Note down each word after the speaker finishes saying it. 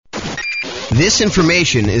This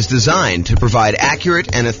information is designed to provide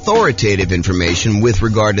accurate and authoritative information with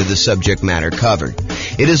regard to the subject matter covered.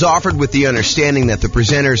 It is offered with the understanding that the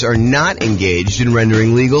presenters are not engaged in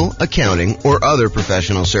rendering legal, accounting, or other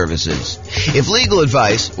professional services. If legal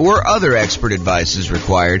advice or other expert advice is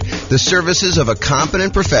required, the services of a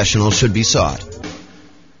competent professional should be sought.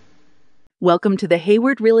 Welcome to the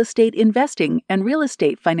Hayward Real Estate Investing and Real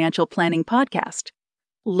Estate Financial Planning Podcast.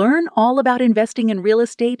 Learn all about investing in real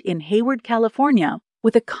estate in Hayward, California,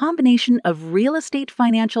 with a combination of real estate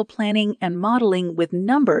financial planning and modeling with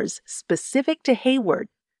numbers specific to Hayward,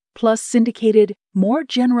 plus syndicated, more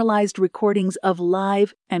generalized recordings of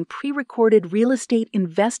live and pre-recorded real estate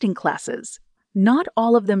investing classes, not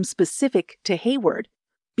all of them specific to Hayward.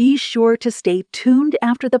 Be sure to stay tuned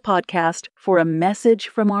after the podcast for a message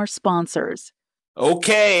from our sponsors.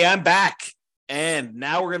 Okay, I'm back. And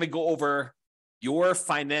now we're going to go over your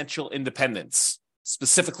financial independence.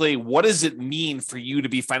 Specifically, what does it mean for you to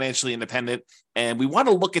be financially independent? And we want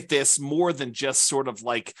to look at this more than just sort of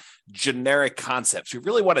like generic concepts. We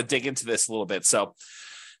really want to dig into this a little bit.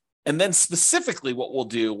 And then specifically what we'll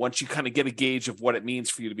do once you kind of get a gauge of what it means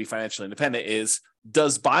for you to be financially independent is,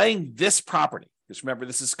 does buying this property, because remember,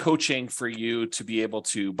 this is coaching for you to be able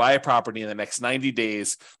to buy a property in the next 90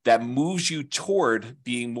 days that moves you toward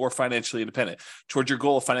being more financially independent, toward your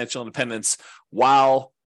goal of financial independence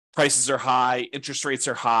while prices are high, interest rates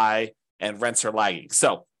are high, and rents are lagging.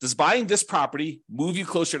 So does buying this property move you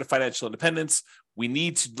closer to financial independence? We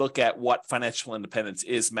need to look at what financial independence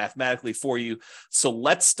is mathematically for you. So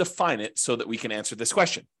let's define it so that we can answer this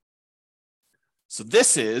question. So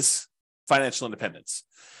this is financial independence.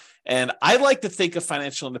 And I like to think of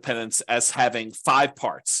financial independence as having 5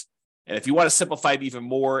 parts. And if you want to simplify it even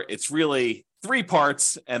more, it's really 3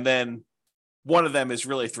 parts, and then one of them is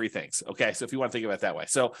really 3 things. Okay, so if you want to think about it that way.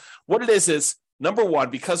 So what it is number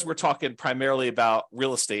one, because we're talking primarily about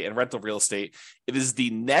real estate and rental real estate, it is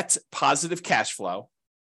the net positive cash flow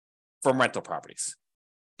from rental properties.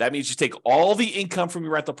 That means you take all the income from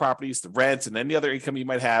your rental properties, the rent, and any other income you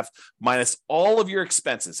might have, minus all of your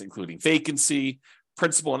expenses, including vacancy,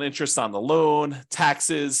 principal and interest on the loan,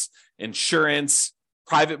 taxes, insurance,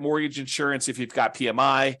 private mortgage insurance if you've got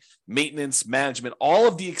PMI, maintenance, management, all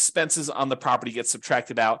of the expenses on the property get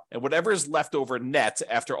subtracted out, and whatever is left over net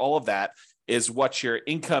after all of that is what your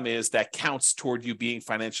income is that counts toward you being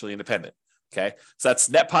financially independent. Okay, so that's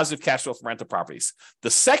net positive cash flow from rental properties. The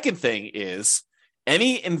second thing is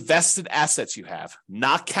any invested assets you have,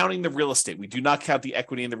 not counting the real estate. We do not count the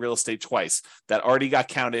equity in the real estate twice. That already got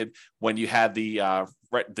counted when you had the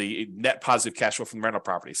net positive cash flow from rental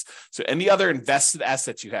properties. So any other invested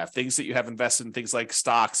assets you have, things that you have invested in, things like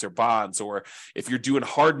stocks or bonds, or if you're doing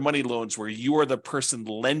hard money loans where you are the person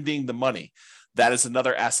lending the money, that is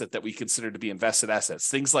another asset that we consider to be invested assets.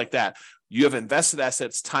 Things like that. You have invested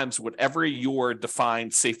assets times whatever your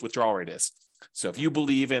defined safe withdrawal rate is. So if you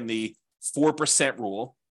believe in the 4%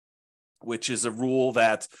 rule, which is a rule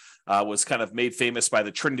that was kind of made famous by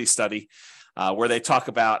the Trinity study, where they talk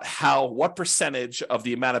about what percentage of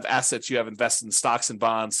the amount of assets you have invested in stocks and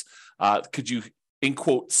bonds could you, in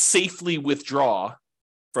quote, safely withdraw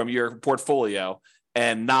from your portfolio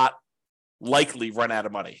and not likely run out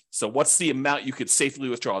of money. So what's the amount you could safely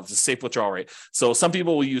withdraw? It's a safe withdrawal rate. So some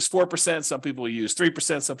people will use 4%, some people will use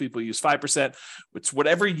 3%, some people use 5%. It's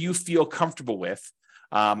whatever you feel comfortable with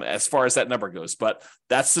as far as that number goes. But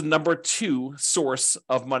that's the number 2 source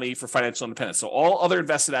of money for financial independence. So all other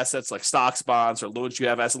invested assets like stocks, bonds, or loans you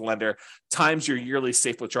have as a lender times your yearly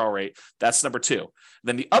safe withdrawal rate, that's number 2.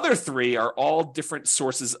 Then the other 3 are all different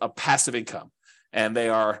sources of passive income. And they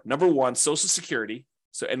are, number 1, Social Security.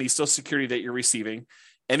 So any Social Security that you're receiving,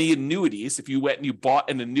 any annuities. If you went and you bought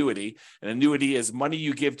an annuity is money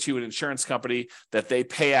you give to an insurance company that they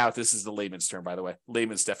pay out. This is the layman's term, by the way,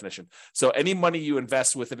 layman's definition. So any money you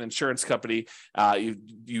invest with an insurance company, you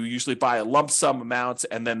usually buy a lump sum amount,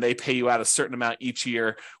 and then they pay you out a certain amount each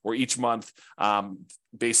year or each month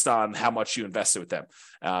based on how much you invested with them.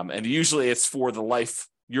 And usually it's for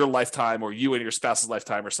your lifetime, or you and your spouse's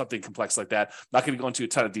lifetime, or something complex like that. I'm not going to go into a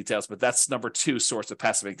ton of details, but that's number 2 source of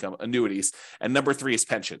passive income, annuities. And number 3 is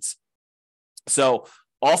pensions. So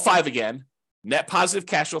all 5 again, net positive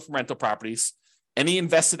cash flow from rental properties, any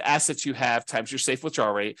invested assets you have times your safe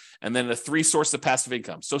withdrawal rate, and then the 3 sources of passive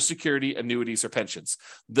income, Social Security, annuities, or pensions.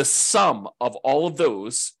 The sum of all of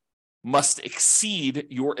those must exceed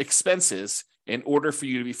your expenses in order for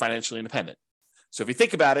you to be financially independent. So if you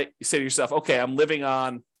think about it, you say to yourself, okay, I'm living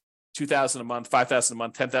on $2,000 a month, $5,000 a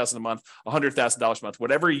month, $10,000 a month, $100,000 a month,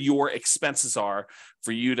 whatever your expenses are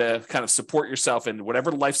for you to kind of support yourself in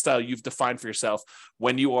whatever lifestyle you've defined for yourself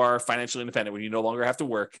when you are financially independent, when you no longer have to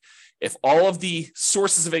work. If all of the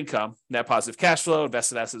sources of income, net positive cash flow,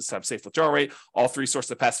 invested assets times safe withdrawal rate, all three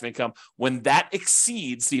sources of passive income, when that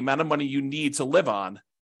exceeds the amount of money you need to live on,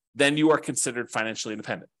 then you are considered financially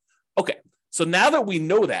independent. Okay, so now that we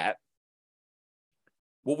know that,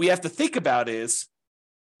 what we have to think about is,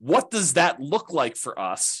 what does that look like for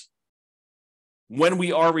us when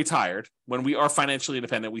we are retired, when we are financially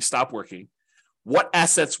independent, we stop working? What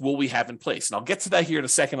assets will we have in place? And I'll get to that here in a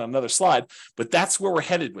second on another slide, but that's where we're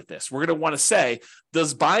headed with this. We're going to want to say,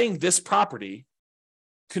 does buying this property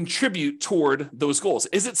contribute toward those goals?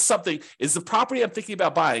 Is the property I'm thinking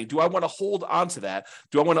about buying, do I want to hold on to that?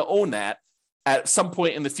 Do I want to own that at some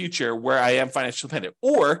point in the future where I am financially independent?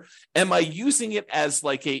 Or am I using it as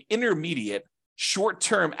like a intermediate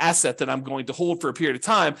short-term asset that I'm going to hold for a period of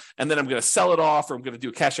time, and then I'm going to sell it off, or I'm going to do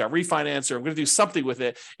a cash out refinance, or I'm going to do something with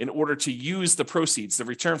it in order to use the proceeds, the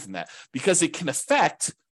return from that, because it can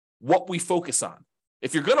affect what we focus on.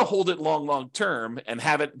 If you're going to hold it long term and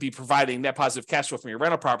have it be providing net positive cash flow from your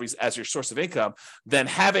rental properties as your source of income, then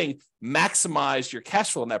having maximized your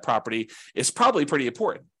cash flow in that property is probably pretty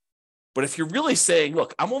important. But if you're really saying,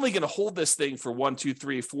 look, I'm only going to hold this thing for 1, 2,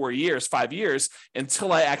 3, 4 years, 5 years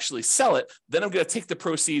until I actually sell it, then I'm going to take the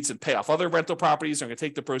proceeds and pay off other rental properties. I'm going to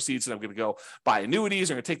take the proceeds and I'm going to go buy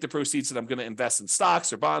annuities. I'm going to take the proceeds and I'm going to invest in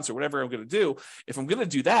stocks or bonds or whatever I'm going to do. If I'm going to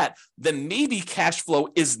do that, then maybe cash flow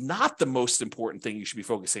is not the most important thing you should be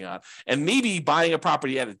focusing on. And maybe buying a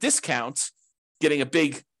property at a discount, getting a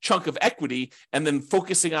big chunk of equity, and then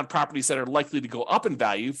focusing on properties that are likely to go up in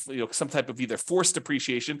value, some type of either forced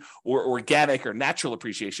appreciation or organic or natural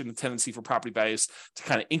appreciation, the tendency for property values to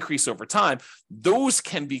kind of increase over time, those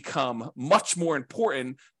can become much more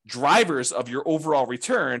important drivers of your overall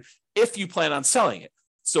return if you plan on selling it.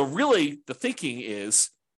 So really the thinking is,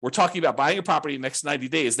 we're talking about buying a property in the next 90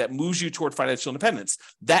 days that moves you toward financial independence.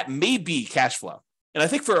 That may be cash flow. And I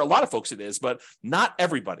think for a lot of folks it is, but not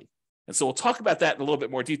everybody. And so we'll talk about that in a little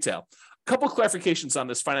bit more detail. A couple of clarifications on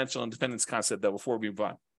this financial independence concept, though, before we move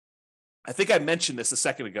on. I think I mentioned this a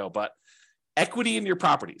second ago, but equity in your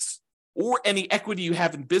properties or any equity you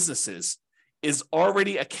have in businesses is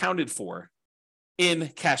already accounted for in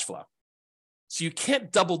cash flow. So you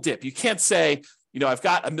can't double dip. You can't say, I've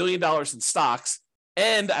got $1 million in stocks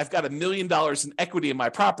and I've got $1 million in equity in my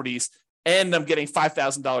properties and I'm getting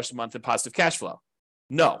 $5,000 a month in positive cash flow.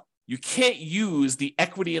 No. You can't use the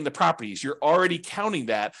equity in the properties. You're already counting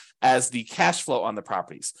that as the cash flow on the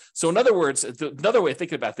properties. So in other words, another way of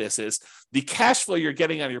thinking about this is the cash flow you're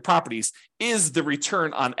getting on your properties is the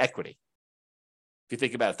return on equity. If you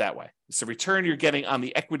think about it that way, it's the return you're getting on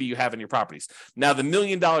the equity you have in your properties. Now, the $1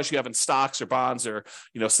 million you have in stocks or bonds or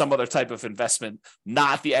some other type of investment,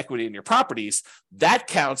 not the equity in your properties, that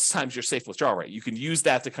counts times your safe withdrawal rate. You can use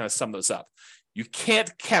that to kind of sum those up. You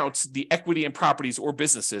can't count the equity in properties or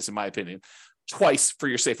businesses, in my opinion, twice for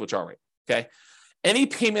your safe withdrawal rate, okay? Any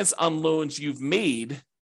payments on loans you've made,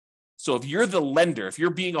 so if you're the lender, if you're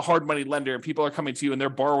being a hard money lender and people are coming to you and they're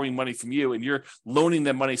borrowing money from you and you're loaning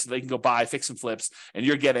them money so they can go buy fix and flips and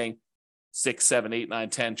you're getting 6, 7, 8, 9,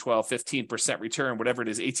 10, 12, 15% return, whatever it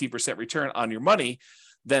is, 18% return on your money,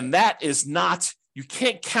 then that is not, you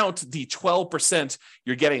can't count the 12%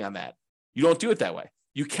 you're getting on that. You don't do it that way.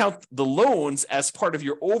 You count the loans as part of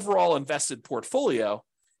your overall invested portfolio,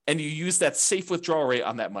 and you use that safe withdrawal rate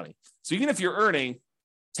on that money. So even if you're earning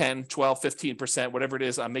 10, 12, 15%, whatever it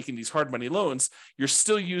is on making these hard money loans, you're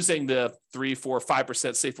still using the 3, 4,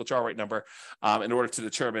 5% safe withdrawal rate number in order to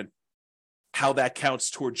determine how that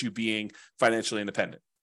counts towards you being financially independent.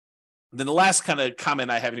 And then the last kind of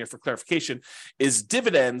comment I have in here for clarification is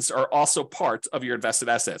dividends are also part of your invested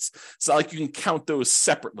assets. So like you can count those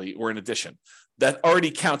separately or in addition. That already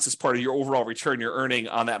counts as part of your overall return you're earning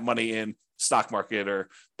on that money in stock market or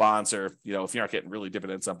bonds, or, if you're not getting really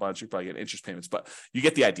dividends on bonds, you're probably getting interest payments, but you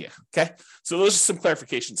get the idea. Okay. So those are some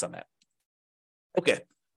clarifications on that. Okay.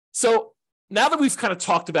 So now that we've kind of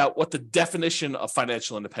talked about what the definition of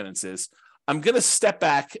financial independence is, I'm going to step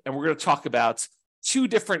back and we're going to talk about two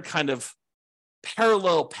different kind of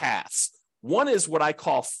parallel paths. One is what I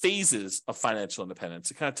call phases of financial independence.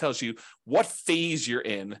 It kind of tells you what phase you're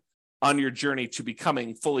in on your journey to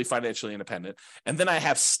becoming fully financially independent. And then I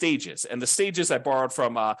have stages. And the stages I borrowed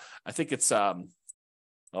from, I think it's,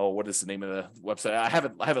 what is the name of the website? I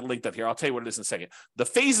haven't linked that here. I'll tell you what it is in a second. The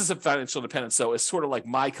phases of financial independence, though, is sort of like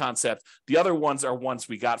my concept. The other ones are ones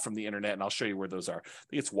we got from the internet, and I'll show you where those are. I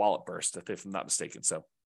think it's Wallet Burst, if I'm not mistaken. So,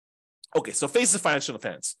 okay, so phases of financial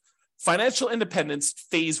independence. financial independence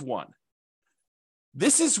phase one.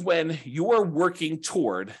 This is when you are working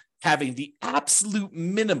toward having the absolute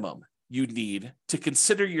minimum you need to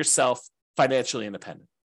consider yourself financially independent.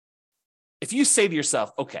 If you say to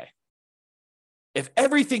yourself, okay, if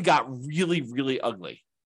everything got really, really ugly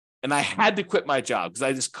and I had to quit my job because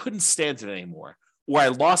I just couldn't stand it anymore, or I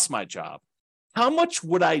lost my job, how much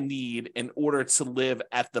would I need in order to live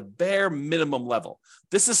at the bare minimum level?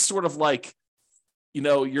 This is sort of like,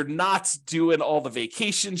 you're not doing all the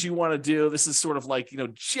vacations you want to do. This is sort of like,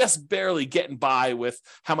 just barely getting by with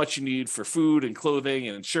how much you need for food and clothing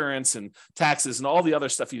and insurance and taxes and all the other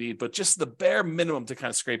stuff you need, but just the bare minimum to kind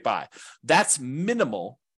of scrape by. That's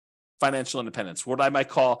minimal financial independence, what I might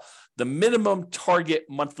call the minimum target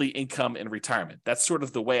monthly income in retirement. That's sort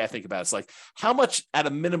of the way I think about it. It's like, how much at a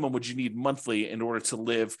minimum would you need monthly in order to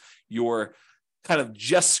live your kind of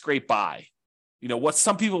just scrape by? What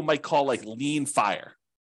some people might call like lean financial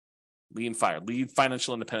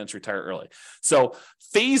independence, retire early. So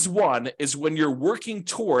phase one is when you're working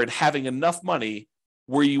toward having enough money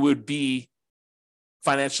where you would be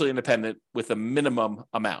financially independent with a minimum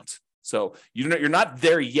amount. So you're not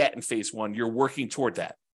there yet in phase one. You're working toward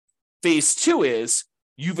that. Phase two is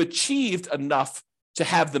you've achieved enough to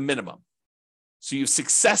have the minimum. So you've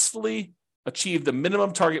successfully achieved the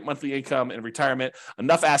minimum target monthly income in retirement,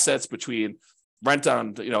 enough assets between rent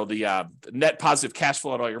on, the net positive cash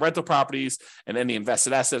flow on all your rental properties and any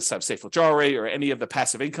invested assets have safe withdrawal rate or any of the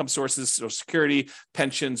passive income sources, Social Security,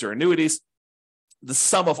 pensions, or annuities. The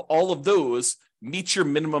sum of all of those meets your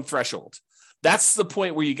minimum threshold. That's the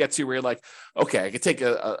point where you get to where you're like, okay, I can take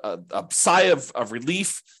a sigh of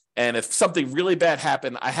relief. And if something really bad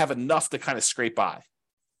happened, I have enough to kind of scrape by.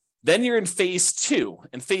 Then you're in phase two.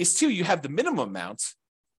 In phase two, you have the minimum amount,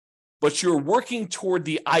 but you're working toward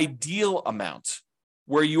the ideal amount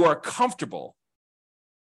where you are comfortable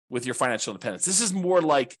with your financial independence. This is more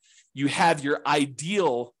like you have your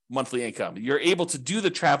ideal monthly income. You're able to do the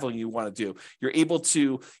traveling you want to do. You're able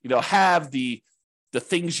to, have the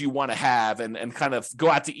things you want to have and kind of go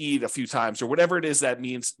out to eat a few times or whatever it is that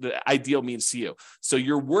means the ideal means to you. So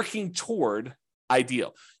you're working toward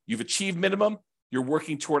ideal. You've achieved minimum. You're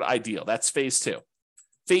working toward ideal. That's phase two.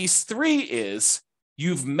 Phase three is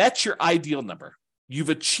you've met your ideal number. You've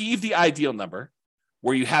achieved the ideal number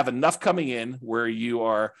where you have enough coming in, where you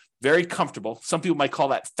are very comfortable. Some people might call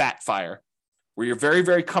that fat fire, where you're very,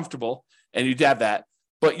 very comfortable and you'd have that,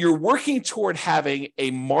 but you're working toward having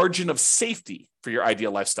a margin of safety for your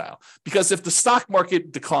ideal lifestyle. Because if the stock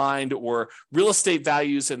market declined or real estate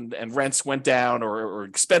values and rents went down or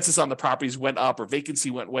expenses on the properties went up or vacancy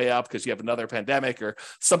went way up because you have another pandemic or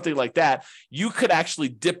something like that, you could actually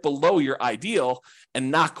dip below your ideal and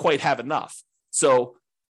not quite have enough. So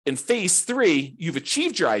in phase three, you've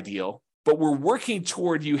achieved your ideal, but we're working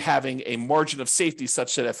toward you having a margin of safety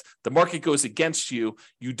such that if the market goes against you,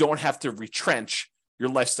 you don't have to retrench your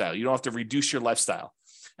lifestyle. You don't have to reduce your lifestyle.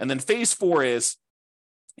 And then phase four is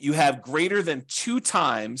you have greater than 2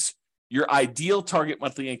 times your ideal target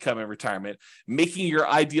monthly income in retirement, making your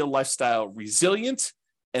ideal lifestyle resilient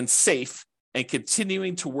and safe and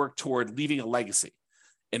continuing to work toward leaving a legacy.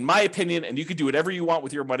 In my opinion, and you can do whatever you want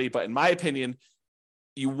with your money, but in my opinion,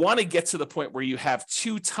 you want to get to the point where you have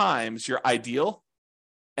 2 times your ideal.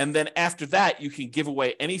 And then after that, you can give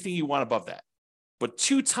away anything you want above that. But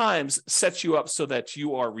 2 times sets you up so that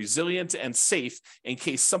you are resilient and safe in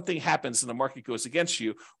case something happens and the market goes against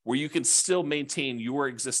you, where you can still maintain your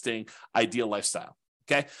existing ideal lifestyle.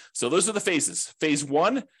 Okay. So those are the phases. Phase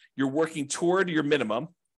one, you're working toward your minimum.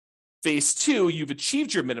 Phase two, you've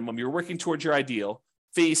achieved your minimum. You're working towards your ideal.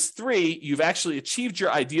 Phase three, you've actually achieved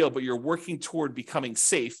your ideal, but you're working toward becoming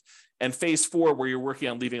safe. And phase four, where you're working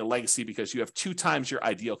on leaving a legacy because you have 2 times your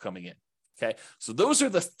ideal coming in. Okay, so those are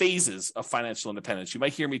the phases of financial independence. You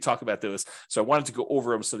might hear me talk about those. So I wanted to go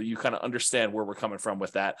over them so that you kind of understand where we're coming from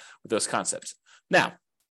with those concepts. Now,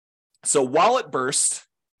 so WalletBurst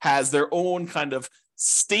has their own kind of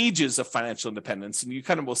stages of financial independence, and you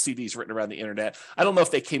kind of will see these written around the internet. I don't know if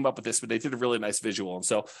they came up with this, but they did a really nice visual, and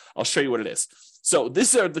so I'll show you what it is. So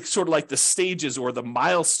these are the sort of like the stages or the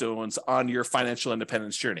milestones on your financial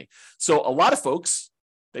independence journey. So a lot of folks,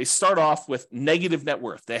 they start off with negative net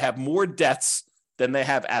worth. They have more debts than they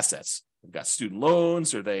have assets. They've got student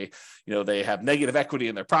loans, or they have negative equity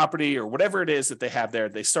in their property, or whatever it is that they have there.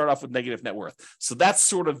 They start off with negative net worth. So that's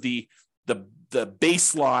sort of the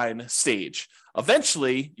baseline stage.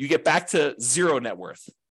 Eventually, you get back to 0 net worth.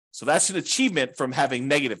 So that's an achievement from having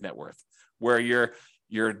negative net worth, where your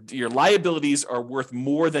liabilities are worth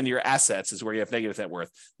more than your assets, is where you have negative net worth.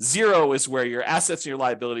 0 is where your assets and your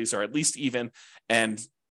liabilities are at least even, and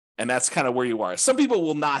And that's kind of where you are. Some people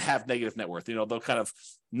will not have negative net worth. They'll kind of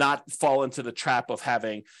not fall into the trap of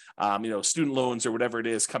having, student loans or whatever it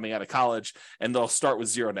is coming out of college, and they'll start with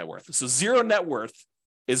zero net worth. So zero net worth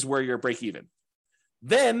is where you're break even.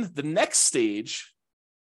 Then the next stage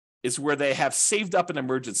is where they have saved up an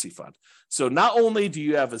emergency fund. So not only do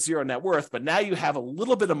you have a zero net worth, but now you have a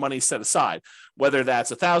little bit of money set aside, whether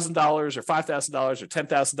that's $1,000 or $5,000 or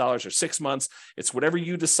 $10,000 or 6 months. It's whatever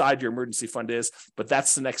you decide your emergency fund is, but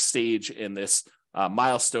that's the next stage in this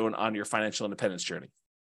milestone on your financial independence journey.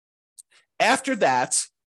 After that,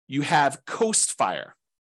 you have Coast Fire.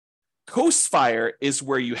 Coast Fire is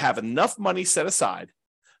where you have enough money set aside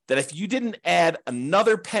that if you didn't add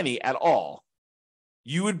another penny at all,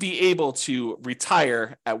 you would be able to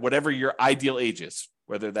retire at whatever your ideal age is,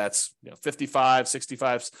 whether that's 55,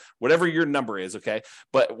 65, whatever your number is, okay?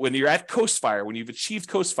 But when you're at Coast Fire, when you've achieved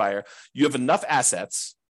Coast Fire, you have enough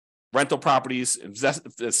assets, rental properties,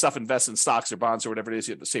 stuff invested in stocks or bonds or whatever it is,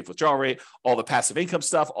 you have the safe withdrawal rate, all the passive income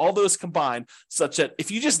stuff, all those combined, such that if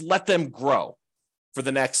you just let them grow for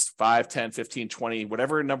the next 5, 10, 15, 20,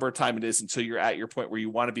 whatever number of time it is until you're at your point where you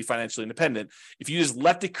want to be financially independent, if you just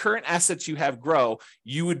let the current assets you have grow,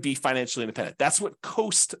 you would be financially independent. That's what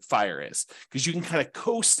Coast Fire is, because you can kind of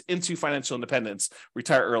coast into financial independence,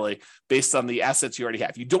 retire early based on the assets you already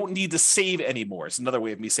have. You don't need to save anymore. It's another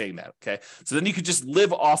way of me saying that, okay? So then you could just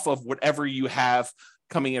live off of whatever you have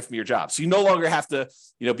coming in from your job. So you no longer have to,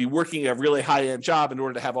 be working a really high-end job in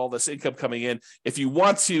order to have all this income coming in. If you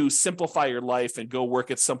want to simplify your life and go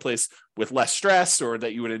work at someplace with less stress or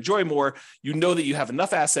that you would enjoy more, you know that you have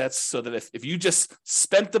enough assets so that if you just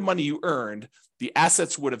spent the money you earned, the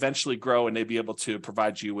assets would eventually grow and they'd be able to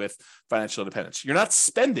provide you with financial independence. You're not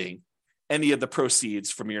spending any of the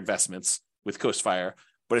proceeds from your investments with Coast Fire,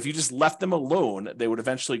 but if you just left them alone, they would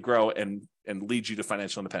eventually grow and lead you to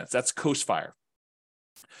financial independence. That's Coast Fire.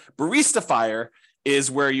 Barista Fire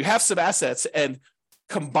is where you have some assets, and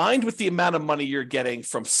combined with the amount of money you're getting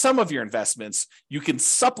from some of your investments, you can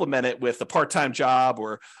supplement it with a part-time job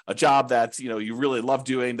or a job that you really love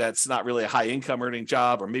doing that's not really a high income earning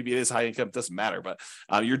job, or maybe it is high income, it doesn't matter, but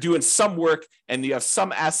you're doing some work and you have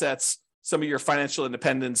some assets, some of your financial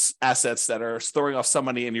independence assets that are throwing off some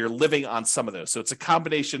money, and you're living on some of those. So it's a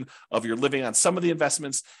combination of you're living on some of the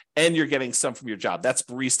investments and you're getting some from your job. That's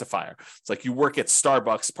Barista Fire. It's like you work at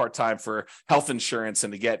Starbucks part-time for health insurance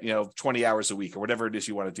and to get 20 hours a week or whatever it is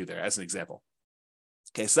you want to do there, as an example.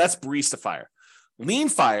 Okay, so that's Barista Fire. Lean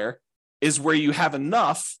Fire is where you have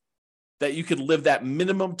enough that you could live that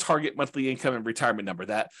minimum target monthly income and retirement number,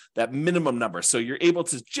 that minimum number. So you're able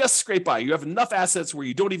to just scrape by. You have enough assets where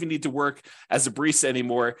you don't even need to work as a barista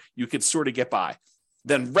anymore. You could sort of get by.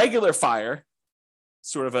 Then regular fire,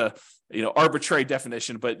 sort of a arbitrary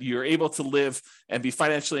definition, but you're able to live and be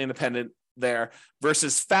financially independent there,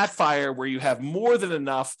 versus fat fire, where you have more than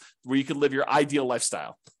enough where you can live your ideal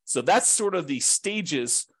lifestyle. So that's sort of the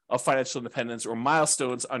stages of financial independence or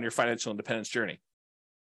milestones on your financial independence journey.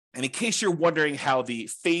 And in case you're wondering how the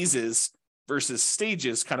phases versus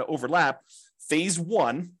stages kind of overlap, phase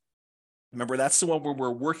 1, remember, that's the one where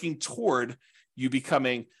we're working toward you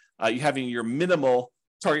becoming, you having your minimal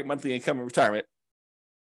target monthly income in retirement.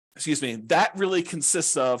 That really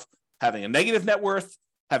consists of having a negative net worth,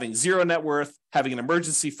 having zero net worth, having an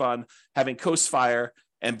emergency fund, having Coast Fire,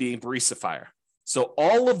 and being Barista Fire. So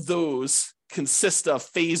all of those consist of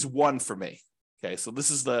phase 1 for me. Okay, so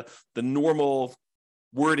this is the normal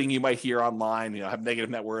wording you might hear online, have negative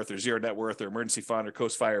net worth or zero net worth or emergency fund or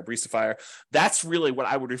Coast Fire or Barista Fire. That's really what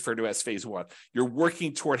I would refer to as phase 1. You're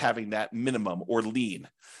working toward having that minimum or lean.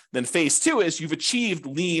 Then phase 2 is you've achieved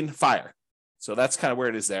lean fire. So that's kind of where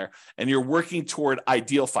it is there. And you're working toward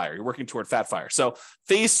ideal fire. You're working toward fat fire. So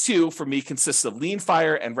phase 2 for me consists of lean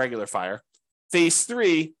fire and regular fire. Phase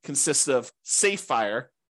 3 consists of safe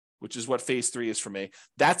fire, which is what phase 3 is for me.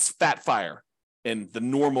 That's fat fire in the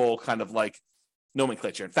normal kind of like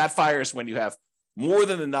nomenclature. And fat fire is when you have more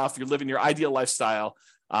than enough, you're living your ideal lifestyle.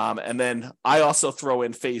 And then I also throw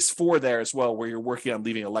in phase 4 there as well, where you're working on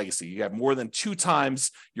leaving a legacy. You have more than 2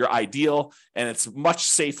 times your ideal, and it's much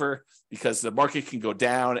safer because the market can go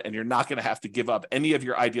down and you're not going to have to give up any of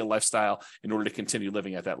your ideal lifestyle in order to continue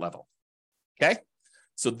living at that level. Okay.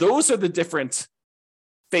 So those are the different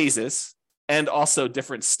phases and also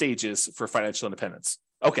different stages for financial independence.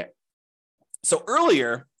 Okay. So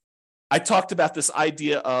earlier, I talked about this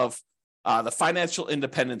idea of the financial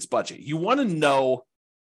independence budget. You want to know,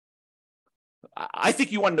 I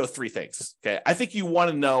think you want to know 3 things. Okay. I think you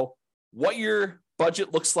want to know what your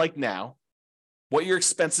budget looks like now, what your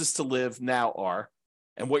expenses to live now are,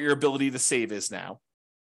 and what your ability to save is now,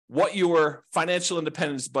 what your financial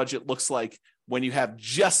independence budget looks like when you have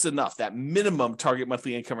just enough, that minimum target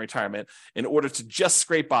monthly income retirement in order to just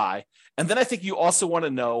scrape by. And then I think you also want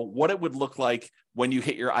to know what it would look like when you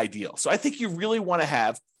hit your ideal. So I think you really want to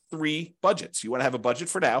have 3 budgets. You want to have a budget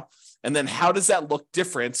for now, and then how does that look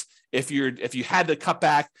different if you had to cut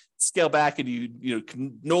back, scale back, and you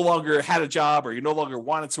no longer had a job, or you no longer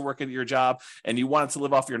wanted to work at your job and you wanted to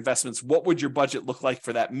live off your investments? What would your budget look like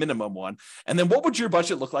for that minimum one? And then what would your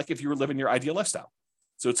budget look like if you were living your ideal lifestyle?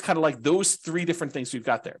 So it's kind of like those 3 different things we've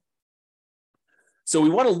got there. So we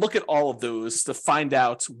want to look at all of those to find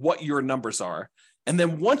out what your numbers are. And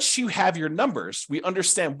then once you have your numbers, we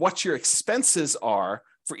understand what your expenses are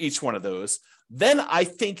for each one of those. Then I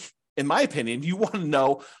think, in my opinion, you want to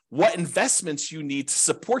know what investments you need to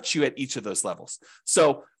support you at each of those levels.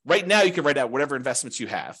 So right now you can write out whatever investments you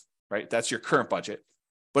have, right? That's your current budget.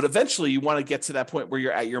 But eventually you want to get to that point where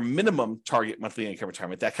you're at your minimum target monthly income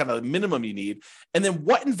retirement, that kind of minimum you need. And then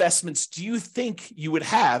what investments do you think you would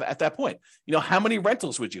have at that point? How many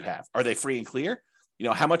rentals would you have? Are they free and clear?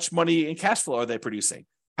 How much money in cash flow are they producing?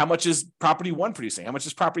 How much is property 1 producing? How much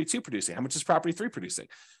is property 2 producing? How much is property 3 producing?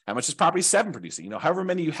 How much is property 7 producing? However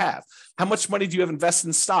many you have. How much money do you have invested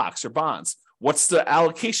in stocks or bonds? What's the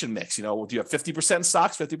allocation mix? Do you have 50% in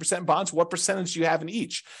stocks, 50% in bonds? What percentage do you have in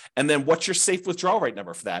each? And then what's your safe withdrawal rate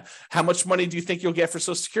number for that? How much money do you think you'll get for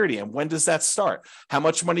Social Security? And when does that start? How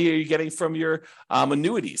much money are you getting from your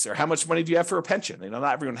annuities? Or how much money do you have for a pension?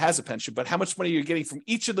 Not everyone has a pension, but how much money are you getting from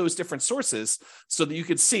each of those different sources so that you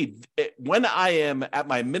can see when I am at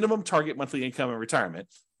my minimum target monthly income in retirement,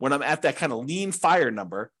 when I'm at that kind of lean fire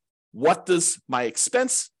number, what does my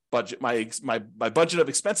expense budget, my budget of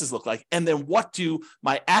expenses look like? And then what do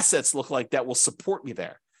my assets look like that will support me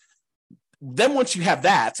there? Then once you have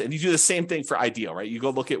that, and you do the same thing for ideal, right? You go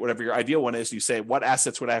look at whatever your ideal one is, you say, what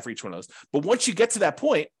assets would I have for each one of those? But once you get to that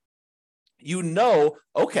point,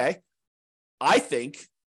 okay, I think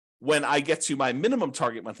when I get to my minimum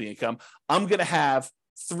target monthly income, I'm going to have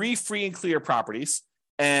 3 free and clear properties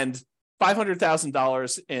and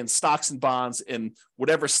 $500,000 in stocks and bonds in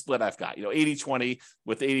whatever split I've got, 80-20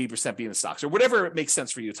 with 80% being in stocks or whatever it makes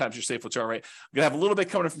sense for you times your safe withdrawal rate. I'm going to have a little bit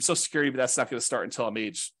coming in from Social Security, but that's not going to start until I'm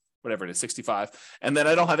age, whatever it is, 65. And then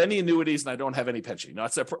I don't have any annuities and I don't have any pension.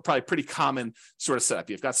 It's a probably pretty common sort of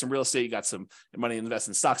setup. You've got some real estate, you got some money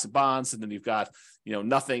invested in stocks and bonds, and then you've got,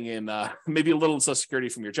 nothing in, maybe a little in Social Security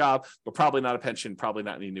from your job, but probably not a pension, probably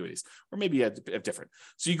not any annuities, or maybe you have different.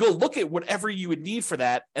 So you go look at whatever you would need for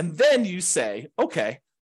that. And then you say, okay,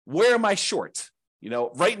 where am I short?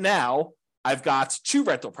 Right now I've got 2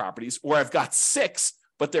 rental properties, or I've got 6,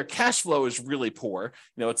 but their cash flow is really poor.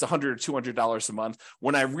 It's $100 or $200 a month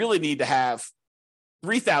when I really need to have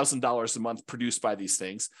 $3,000 a month produced by these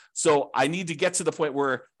things. So I need to get to the point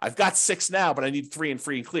where I've got 6 now, but I need 3 and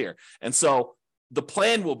free and clear. And so the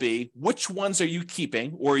plan will be, which ones are you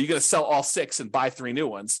keeping, or are you going to sell all 6 and buy 3 new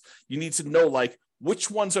ones? You need to know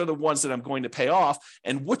which ones are the ones that I'm going to pay off,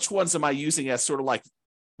 and which ones am I using as sort of like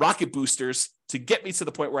rocket boosters to get me to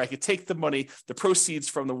the point where I could take the money, the proceeds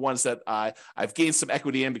from the ones that I've gained some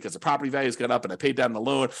equity in because the property value has gone up and I paid down the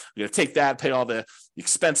loan. I'm going to take that, pay all the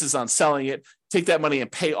expenses on selling it, take that money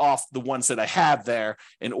and pay off the ones that I have there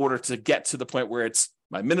in order to get to the point where it's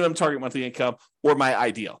my minimum target monthly income or my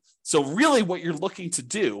ideal. So really what you're looking to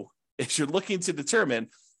do is you're looking to determine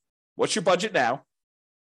what's your budget now,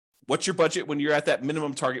 what's your budget when you're at that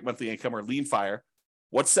minimum target monthly income or lean fire,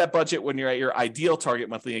 what's that budget when you're at your ideal target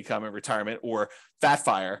monthly income in retirement or fat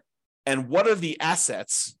fire, and what are the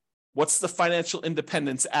assets, what's the financial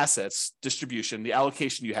independence assets distribution, the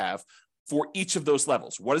allocation you have for each of those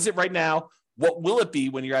levels. What is it right now? What will it be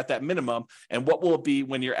when you're at that minimum? And what will it be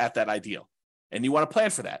when you're at that ideal? And you want to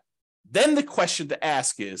plan for that. Then the question to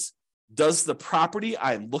ask is, does the property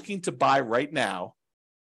I'm looking to buy right now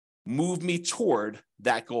move me toward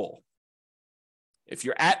that goal? If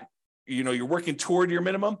you're at, you're working toward your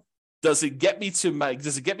minimum, does it get me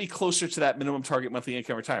closer to that minimum target monthly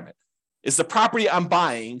income retirement? Is the property I'm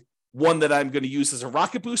buying one that I'm going to use as a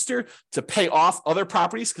rocket booster to pay off other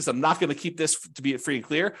properties because I'm not going to keep this to be free and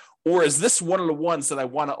clear? Or is this one of the ones that I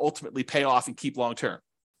want to ultimately pay off and keep long term?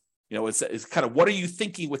 It's kind of, what are you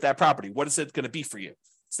thinking with that property? What is it going to be for you?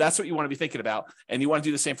 So that's what you want to be thinking about. And you want to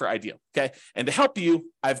do the same for ideal. Okay. And to help you,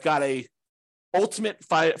 I've got a ultimate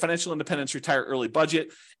financial independence retire early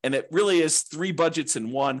budget. And it really is 3 budgets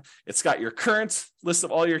in one. It's got your current list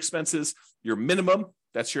of all your expenses, your minimum,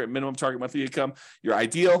 that's your minimum target monthly income, your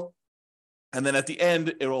ideal. And then at the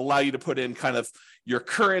end, it will allow you to put in kind of your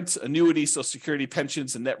current annuity, Social Security,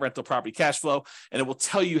 pensions, and net rental property cash flow. And it will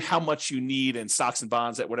tell you how much you need in stocks and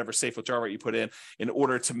bonds at whatever safe withdrawal rate you put in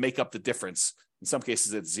order to make up the difference In some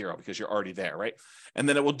cases, it's zero because you're already there, right? And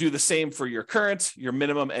then it will do the same for your current, your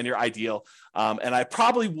minimum, and your ideal. And I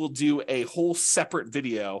probably will do a whole separate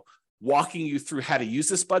video walking you through how to use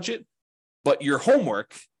this budget. But your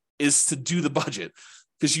homework is to do the budget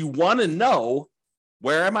because you want to know,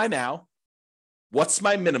 where am I now? What's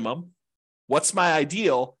my minimum? What's my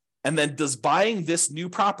ideal? And then does buying this new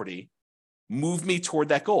property move me toward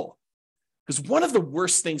that goal? Because one of the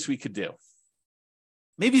worst things we could do,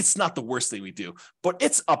 maybe it's not the worst thing we do, but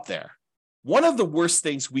it's up there. One of the worst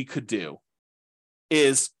things we could do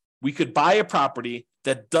is we could buy a property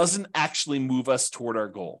that doesn't actually move us toward our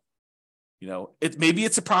goal. Maybe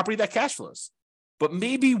it's a property that cash flows, but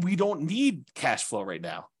maybe we don't need cash flow right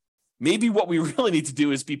now. Maybe what we really need to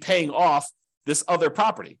do is be paying off this other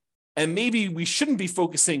property. And maybe we shouldn't be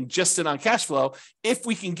focusing just in on cash flow if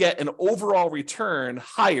we can get an overall return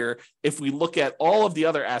higher if we look at all of the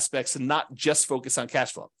other aspects and not just focus on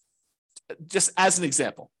cash flow. Just as an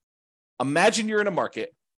example, imagine you're in a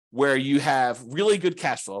market where you have really good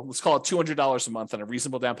cash flow. Let's call it $200 a month on a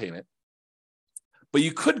reasonable down payment. But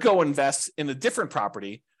you could go invest in a different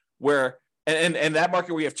property where, and that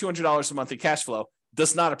market where you have $200 a month in cash flow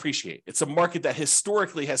does not appreciate. It's a market that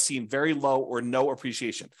historically has seen very low or no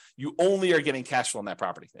appreciation. You only are getting cash flow on that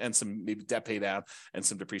property and some maybe debt pay down and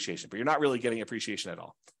some depreciation, but you're not really getting appreciation at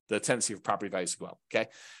all. The tendency of property values to go up. Okay.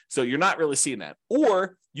 So you're not really seeing that.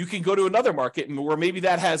 Or you can go to another market where maybe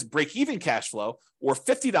that has break-even cash flow or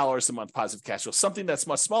 $50 a month positive cash flow, something that's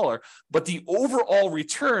much smaller, but the overall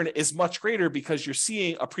return is much greater because you're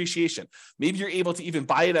seeing appreciation. Maybe you're able to even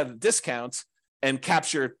buy it at a discount and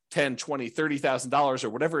capture $10,000, $20,000, $30,000 or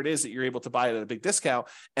whatever it is that you're able to buy it at a big discount.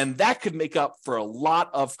 And that could make up for a lot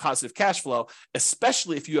of positive cash flow,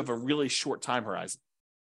 especially if you have a really short time horizon.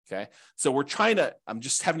 Okay. So I'm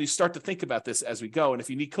just having you start to think about this as we go. And if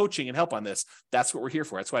you need coaching and help on this, that's what we're here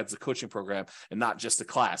for. That's why it's a coaching program and not just a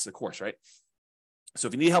class, of course, right? So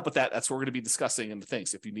if you need help with that, that's what we're going to be discussing in the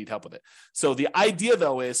things if you need help with it. So the idea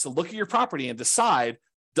though is to look at your property and decide,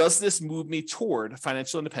 does this move me toward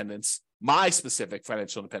financial independence, my specific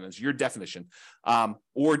financial independence, your definition,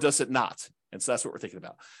 or does it not? And so that's what we're thinking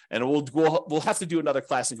about. And we'll have to do another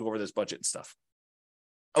class and go over this budget and stuff.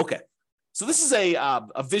 Okay. So this is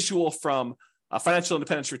a visual from Financial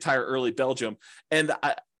Independence Retire Early Belgium. And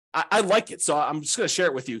I like it. So I'm just going to share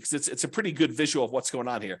it with you because it's a pretty good visual of what's going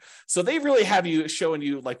on here. So they really have you showing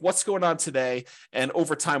you like what's going on today and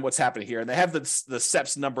over time what's happening here. And they have the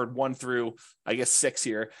steps numbered 1 through, I guess, 6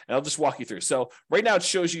 here. And I'll just walk you through. So right now it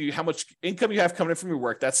shows you how much income you have coming in from your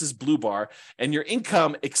work. That's this blue bar. And your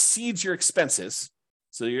income exceeds your expenses.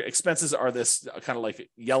 So your expenses are this kind of like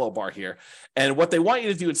yellow bar here. And what they want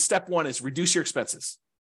you to do in step 1 is reduce your expenses.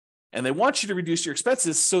 And they want you to reduce your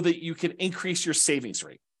expenses so that you can increase your savings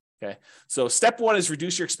rate. Okay. So step 1 is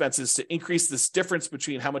reduce your expenses to increase this difference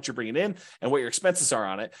between how much you're bringing in and what your expenses are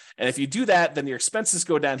on it. And if you do that, then your expenses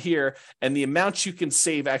go down here and the amount you can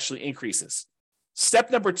save actually increases.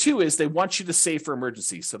 Step number 2 is they want you to save for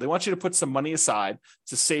emergencies. So they want you to put some money aside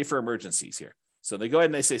to save for emergencies here. So they go ahead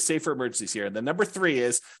and they say save for emergencies here. And then number 3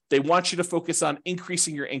 is they want you to focus on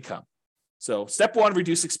increasing your income. So step 1,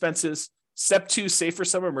 reduce expenses. Step 2, save for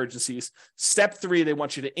some emergencies. Step 3, they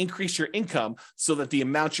want you to increase your income so that the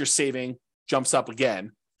amount you're saving jumps up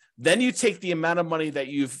again. Then you take the amount of money that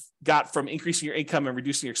you've got from increasing your income and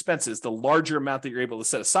reducing your expenses, the larger amount that you're able to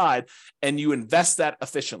set aside, and you invest that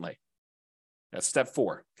efficiently. That's step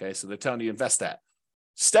 4. Okay, so they're telling you invest that.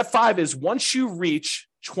 Step 5 is once you reach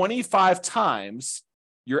 25 times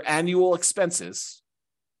your annual expenses,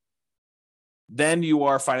 then you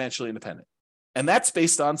are financially independent. And that's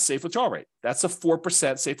based on safe withdrawal rate. That's a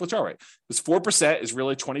 4% safe withdrawal rate. Because 4% is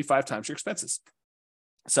really 25 times your expenses.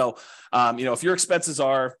 So, if your expenses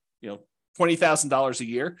are, $20,000 a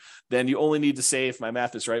year, then you only need to save, my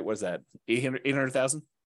math is right, what is that, 800,000?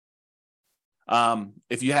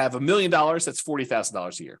 If you have $1 million, that's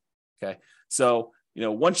 $40,000 a year. Okay. So,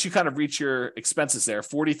 once you kind of reach your expenses there,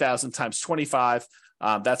 40,000 times 25,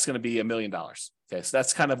 that's going to be $1 million. Okay, so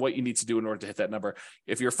that's kind of what you need to do in order to hit that number.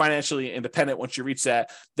 If you're financially independent, once you reach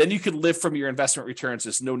that, then you can live from your investment returns.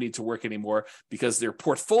 There's no need to work anymore because their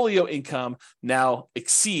portfolio income now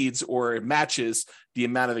exceeds or matches the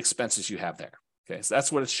amount of expenses you have there. Okay, so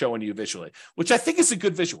that's what it's showing you visually, which I think is a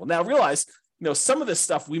good visual. Now realize, some of this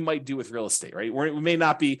stuff we might do with real estate, right? We may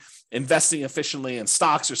not be investing efficiently in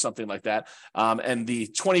stocks or something like that. And the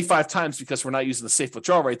 25 times, because we're not using the safe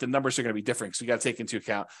withdrawal rate, the numbers are going to be different. So we got to take into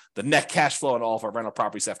account the net cash flow on all of our rental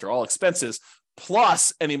properties after all expenses,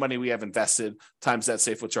 plus any money we have invested times that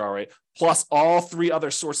safe withdrawal rate, plus all three other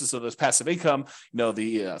sources of those passive income,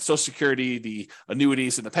 the Social Security, the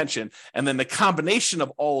annuities, and the pension. And then the combination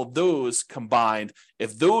of all of those combined,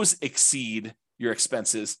 if those exceed your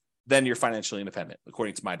expenses, then you're financially independent,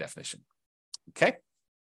 according to my definition. Okay?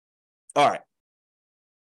 All right.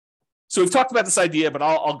 So we've talked about this idea, but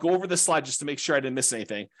I'll go over this slide just to make sure I didn't miss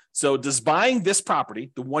anything. So does buying this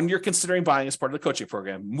property, the one you're considering buying as part of the coaching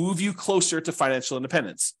program, move you closer to financial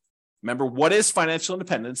independence? Remember, what is financial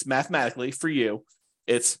independence mathematically for you?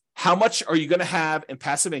 It's how much are you going to have in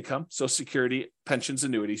passive income, Social Security, pensions,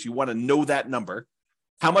 annuities. You want to know that number.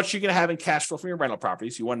 How much you're going to have in cash flow from your rental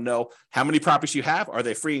properties. You want to know how many properties you have. Are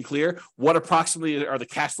they free and clear? What approximately are the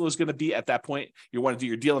cash flows going to be at that point? You want to do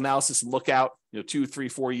your deal analysis and look out 2, 3,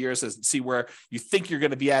 4 years and see where you think you're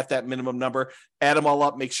going to be at that minimum number. Add them all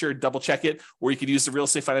up, make sure, double check it, or you could use the Real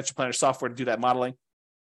Estate Financial Planner software to do that modeling.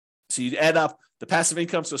 So you add up the passive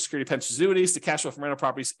income, Social Security, pensions, annuities, the cash flow from rental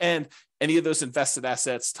properties, and any of those invested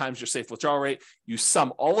assets times your safe withdrawal rate. You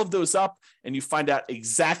sum all of those up and you find out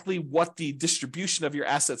exactly what the distribution of your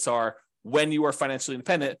assets are when you are financially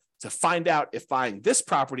independent to find out if buying this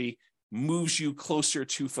property moves you closer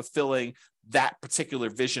to fulfilling that particular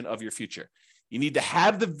vision of your future. You need to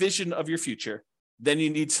have the vision of your future. Then you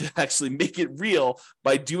need to actually make it real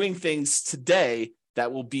by doing things today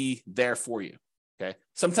that will be there for you. Okay.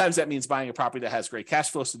 Sometimes that means buying a property that has great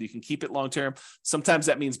cash flow so that you can keep it long-term. Sometimes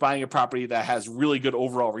that means buying a property that has really good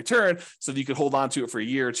overall return so that you can hold on to it for a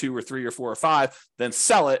year or 2 or 3 or 4 or 5, then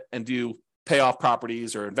sell it and do pay off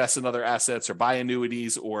properties or invest in other assets or buy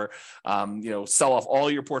annuities or, sell off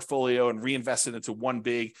all your portfolio and reinvest it into one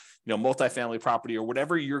big, multifamily property or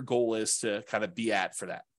whatever your goal is to kind of be at for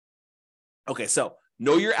that. Okay. So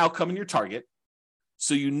know your outcome and your target.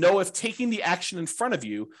 So you know if taking the action in front of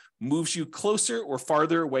you moves you closer or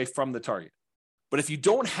farther away from the target. But if you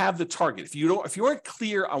don't have the target, if you aren't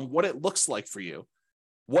clear on what it looks like for you,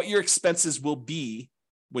 what your expenses will be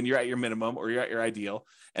when you're at your minimum or you're at your ideal,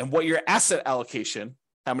 and what your asset allocation,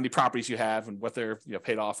 how many properties you have and what they're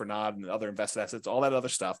paid off or not, and other invested assets, all that other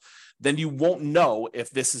stuff, then you won't know if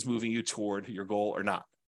this is moving you toward your goal or not.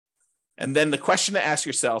 And then the question to ask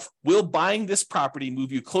yourself, will buying this property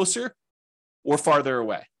move you closer or farther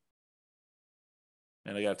away?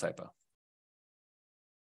 And I got a typo.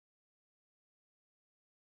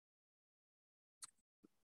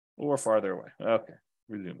 Or farther away. Okay,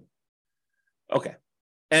 resuming. Okay.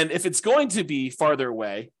 And if it's going to be farther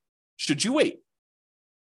away, should you wait?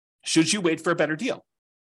 Should you wait for a better deal?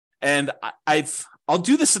 And I'll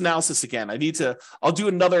do this analysis again. I'll do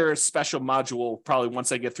another special module probably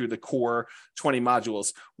once I get through the core 20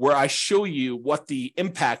 modules where I show you what the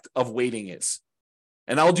impact of waiting is.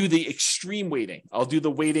 And I'll do the extreme waiting. I'll do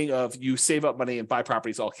the waiting of you save up money and buy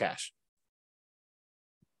properties all cash.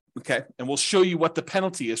 Okay. And we'll show you what the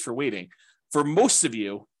penalty is for waiting. For most of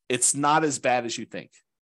you, it's not as bad as you think.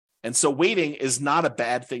 And so waiting is not a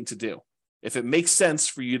bad thing to do. If it makes sense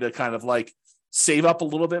for you to kind of like save up a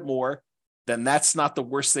little bit more, then that's not the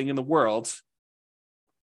worst thing in the world.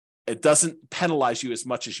 It doesn't penalize you as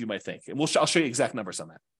much as you might think. And I'll show you exact numbers on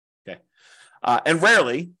that. Okay. And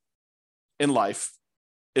rarely in life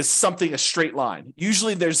is something a straight line.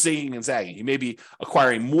 Usually there's zigging and zagging. You may be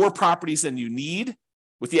acquiring more properties than you need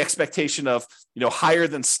with the expectation of, higher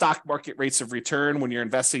than stock market rates of return when you're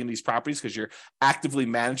investing in these properties because you're actively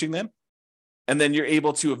managing them. And then you're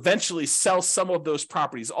able to eventually sell some of those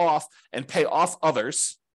properties off and pay off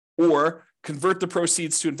others, or convert the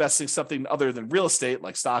proceeds to investing something other than real estate,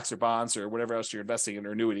 like stocks or bonds or whatever else you're investing in,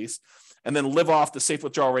 or annuities, and then live off the safe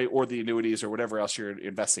withdrawal rate or the annuities or whatever else you're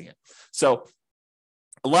investing in. So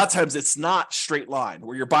a lot of times it's not straight line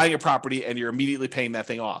where you're buying a property and you're immediately paying that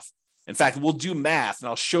thing off. In fact, we'll do math and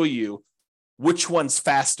I'll show you which one's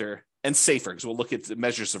faster and safer, because we'll look at the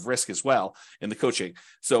measures of risk as well in the coaching.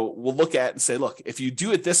 So we'll look at and say, look, if you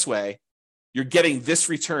do it this way, you're getting this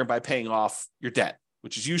return by paying off your debt,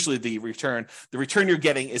 which is usually the return. The return you're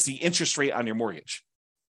getting is the interest rate on your mortgage,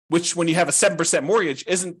 which when you have a 7% mortgage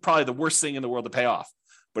isn't probably the worst thing in the world to pay off.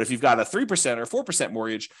 But if you've got a 3% or 4%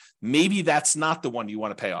 mortgage, maybe that's not the one you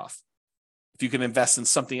want to pay off. If you can invest in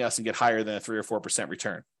something else and get higher than a 3 or 4%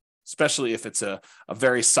 return, especially if it's a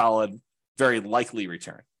very solid, very likely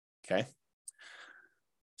return. Okay.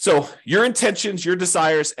 So your intentions, your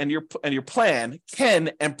desires, and your plan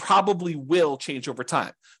can and probably will change over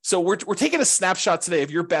time. So we're taking a snapshot today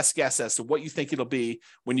of your best guess as to what you think it'll be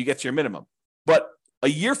when you get to your minimum. But a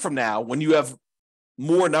year from now, when you have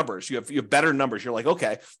more numbers, you have better numbers, you're like,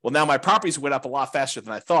 okay, well, now my properties went up a lot faster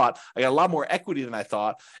than I thought. I got a lot more equity than I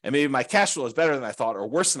thought. And maybe my cash flow is better than I thought or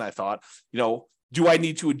worse than I thought. Do I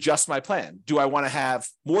need to adjust my plan? Do I want to have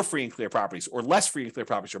more free and clear properties or less free and clear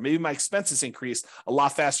properties? Or maybe my expenses increased a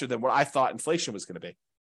lot faster than what I thought inflation was going to be.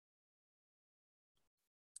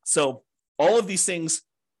 So all of these things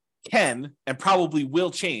can and probably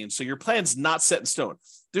will change. So your plan's not set in stone.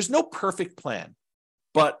 There's no perfect plan,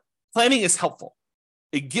 but planning is helpful.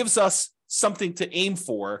 It gives us something to aim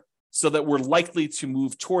for so that we're likely to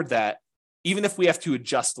move toward that, even if we have to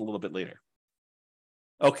adjust a little bit later.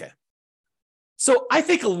 Okay. So I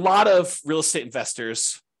think a lot of real estate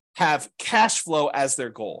investors have cash flow as their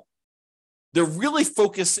goal. They're really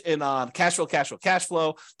focused in on cash flow, cash flow, cash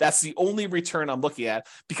flow. That's the only return I'm looking at,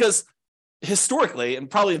 because historically, and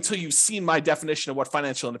probably until you've seen my definition of what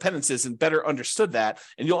financial independence is and better understood that,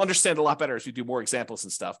 and you'll understand a lot better as we do more examples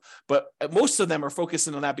and stuff. But most of them are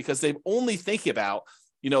focusing on that because they only think about,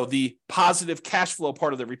 the positive cash flow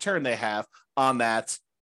part of the return they have on that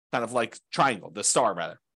kind of like triangle, the star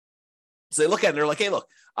rather. So they look at it and they're like, hey, look,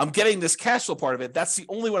 I'm getting this cash flow part of it. That's the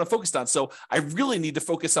only one I'm focused on. So I really need to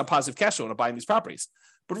focus on positive cash flow when I'm buying these properties.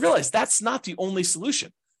 But realize that's not the only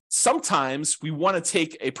solution. Sometimes we want to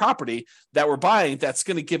take a property that we're buying that's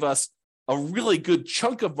going to give us a really good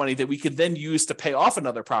chunk of money that we could then use to pay off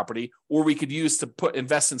another property, or we could use to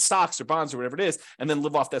invest in stocks or bonds or whatever it is, and then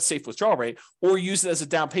live off that safe withdrawal rate, or use it as a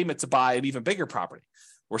down payment to buy an even bigger property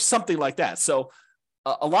or something like that. So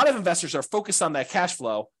a lot of investors are focused on that cash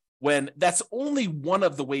flow when that's only one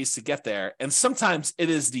of the ways to get there. And sometimes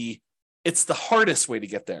it's the hardest way to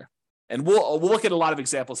get there. And we'll look at a lot of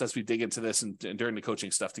examples as we dig into this and during the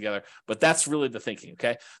coaching stuff together, but that's really the thinking,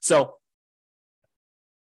 okay? So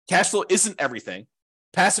cash flow isn't everything.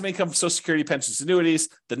 Passive income from Social Security, pensions, annuities,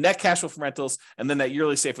 the net cash flow from rentals, and then that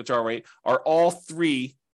yearly safe withdrawal rate are all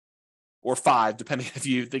 3 or 5, depending if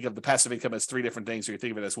you think of the passive income as 3 different things or you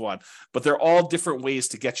think of it as one, but they're all different ways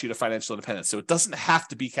to get you to financial independence. So it doesn't have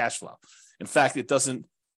to be cash flow. In fact,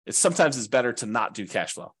 sometimes it's better to not do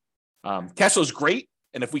cash flow. Cash flow is great.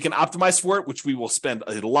 And if we can optimize for it, which we will spend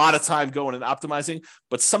a lot of time going and optimizing,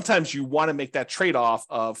 but sometimes you want to make that trade-off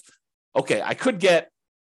of, okay, I could get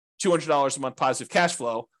 $200 a month positive cash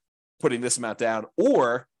flow, putting this amount down,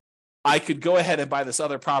 or I could go ahead and buy this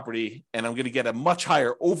other property and I'm going to get a much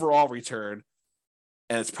higher overall return.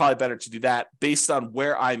 And it's probably better to do that based on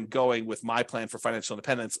where I'm going with my plan for financial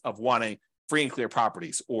independence of wanting free and clear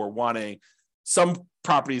properties, or wanting some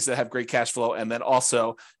properties that have great cash flow, and then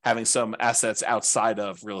also having some assets outside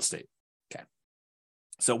of real estate. Okay.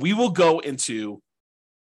 So we will go into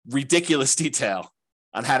ridiculous detail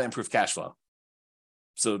on how to improve cash flow.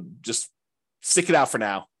 So just stick it out for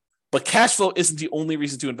now. But cash flow isn't the only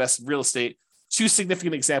reason to invest in real estate. 2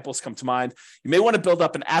 significant examples come to mind. You may want to build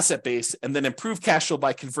up an asset base and then improve cash flow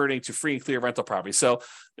by converting to free and clear rental property. So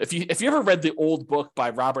if you ever read the old book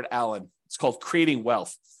by Robert Allen, it's called Creating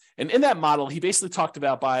Wealth. And in that model, he basically talked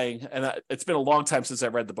about buying, and it's been a long time since I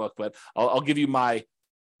read the book, but I'll give you my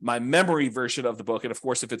memory version of the book. And of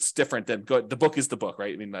course, if it's different, then the book is the book,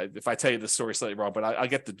 right? I mean, if I tell you the story slightly wrong, but I'll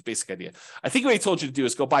get the basic idea. I think what he told you to do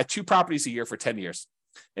is go buy 2 properties a year for 10 years.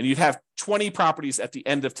 And you'd have 20 properties at the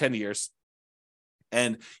end of 10 years.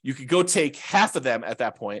 And you could go take half of them at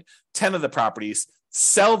that point, 10 of the properties,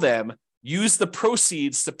 sell them, use the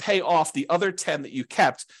proceeds to pay off the other 10 that you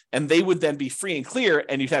kept, and they would then be free and clear,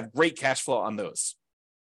 and you'd have great cash flow on those.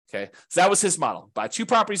 Okay, so that was his model. Buy 2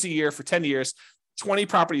 properties a year for 10 years, 20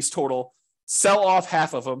 properties total, sell off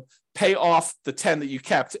half of them, pay off the 10 that you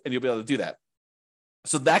kept, and you'll be able to do that.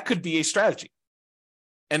 So that could be a strategy.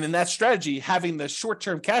 And in that strategy, having the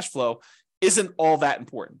short-term cash flow isn't all that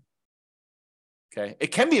important. Okay, it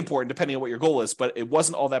can be important depending on what your goal is, but it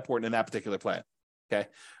wasn't all that important in that particular plan. Okay,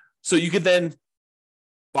 so you could then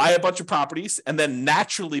buy a bunch of properties and then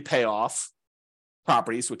naturally pay off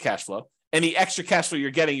properties with cash flow. Any extra cash flow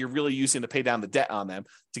you're getting, you're really using to pay down the debt on them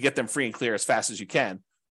to get them free and clear as fast as you can.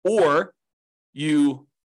 Or you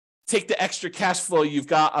take the extra cash flow you've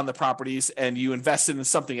got on the properties and you invest it in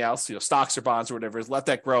something else, stocks or bonds or whatever, let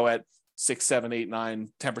that grow at 6, 7, 8, 9,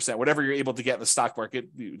 10%, whatever you're able to get in the stock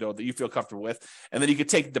market, that you feel comfortable with. And then you could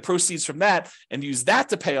take the proceeds from that and use that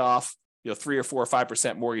to pay off, 3 or 4 or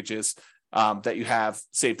 5% mortgages that you have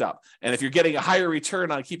saved up. And if you're getting a higher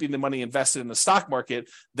return on keeping the money invested in the stock market,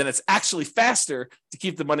 then it's actually faster to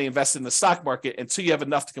keep the money invested in the stock market until you have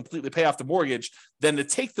enough to completely pay off the mortgage than to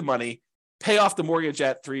take the money, pay off the mortgage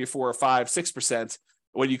at 3 or 4 or 5, 6%,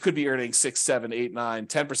 when you could be earning 6, 7, 8, 9,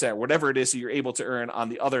 10%, whatever it is that you're able to earn on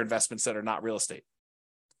the other investments that are not real estate.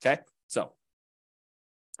 Okay. So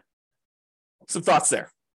some thoughts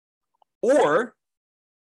there. Or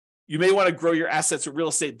you may want to grow your assets with real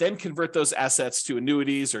estate, then convert those assets to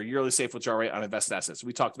annuities or yearly safe withdrawal rate on invested assets.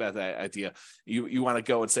 We talked about that idea. You want to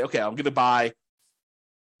go and say, okay, I'm going to buy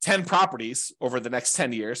 10 properties over the next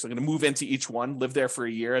 10 years. So I'm going to move into each one, live there for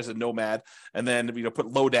a year as a nomad, and then put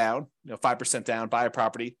low down, 5% down, buy a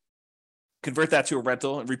property, convert that to a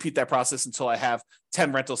rental, and repeat that process until I have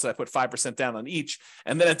 10 rentals that I put 5% down on each.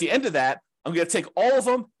 And then at the end of that, I'm going to take all of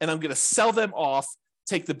them and I'm going to sell them off,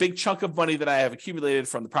 take the big chunk of money that I have accumulated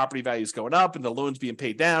from the property values going up and the loans being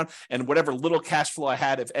paid down and whatever little cash flow I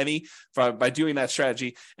had, if any, by doing that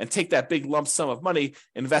strategy, and take that big lump sum of money,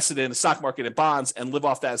 invest it in the stock market and bonds, and live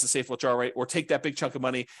off that as a safe withdrawal rate, or take that big chunk of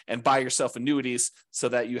money and buy yourself annuities so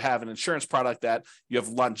that you have an insurance product that you have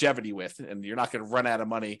longevity with, and you're not going to run out of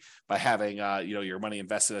money by having your money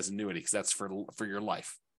invested as annuity, because that's for your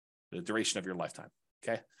life, the duration of your lifetime.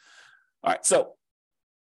 Okay. All right. So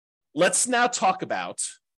let's now talk about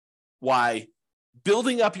why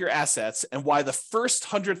building up your assets and why the first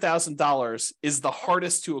 $100,000 is the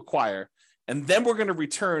hardest to acquire. And then we're going to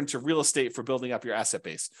return to real estate for building up your asset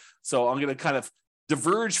base. So I'm going to kind of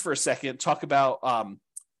diverge for a second, talk about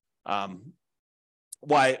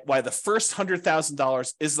why the first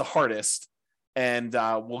 $100,000 is the hardest. And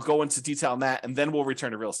we'll go into detail on that, and then we'll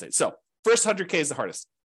return to real estate. So first 100K is the hardest.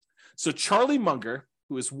 So Charlie Munger,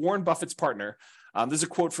 who is Warren Buffett's partner, there's a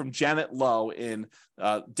quote from Janet Lowe in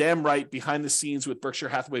Damn Right, Behind the Scenes with Berkshire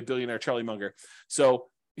Hathaway billionaire Charlie Munger. So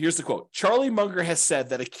here's the quote. Charlie Munger has said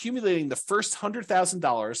that accumulating the first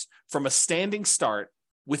 $100,000 from a standing start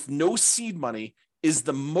with no seed money is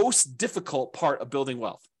the most difficult part of building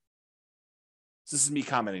wealth. So this is me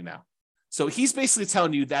commenting now. So he's basically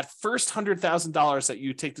telling you that first $100,000 that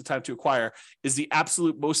you take the time to acquire is the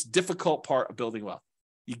absolute most difficult part of building wealth.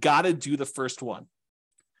 You got to do the first one.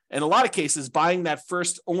 In a lot of cases, buying that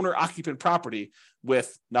first owner-occupant property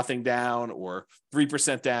with nothing down, or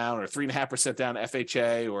 3% down, or 3.5% down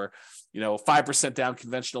FHA, or 5% down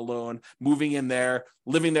conventional loan, moving in there,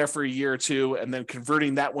 living there for a year or two, and then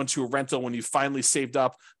converting that one to a rental when you finally saved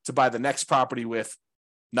up to buy the next property with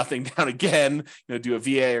nothing down again, do a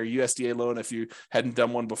VA or USDA loan if you hadn't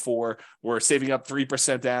done one before, or saving up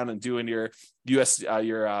 3% down and doing your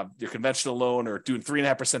your conventional loan, or doing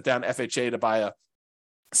 3.5% down FHA to buy a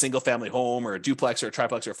single family home or a duplex or a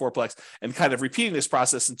triplex or a fourplex, and kind of repeating this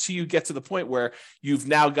process until you get to the point where you've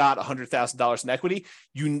now got $100,000 in equity.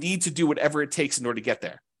 You need to do whatever it takes in order to get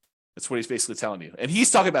there. That's what he's basically telling you. And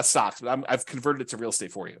he's talking about stocks, but I've converted it to real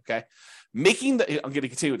estate for you. Okay. I'm going to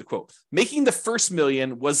continue with the quote. Making the first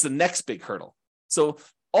million was the next big hurdle. So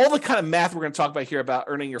all the kind of math we're going to talk about here about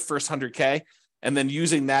earning your first 100K and then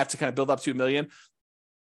using that to kind of build up to $1 million,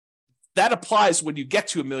 that applies when you get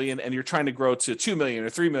to $1 million and you're trying to grow to 2 million or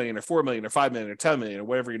 3 million or 4 million or 5 million or 10 million or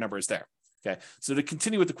whatever your number is there. Okay. So to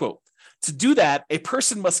continue with the quote, to do that, a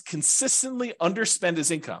person must consistently underspend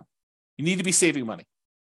his income. You need to be saving money.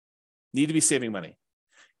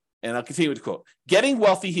 And I'll continue with the quote. Getting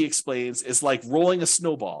wealthy, he explains, is like rolling a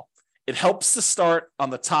snowball. It helps to start on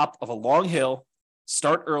the top of a long hill,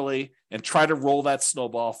 start early, and try to roll that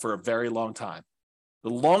snowball for a very long time. The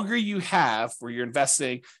longer you have where you're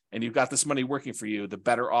investing and you've got this money working for you, the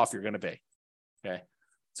better off you're going to be. Okay.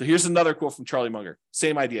 So here's another quote from Charlie Munger.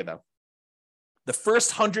 Same idea though. The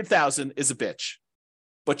first 100,000 is a bitch,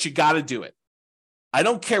 but you got to do it. I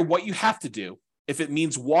don't care what you have to do. If it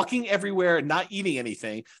means walking everywhere and not eating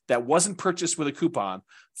anything that wasn't purchased with a coupon,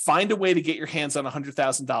 find a way to get your hands on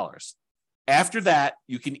 $100,000. After that,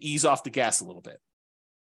 you can ease off the gas a little bit.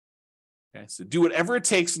 Okay. So do whatever it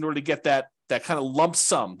takes in order to get that kind of lump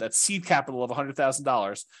sum, that seed capital of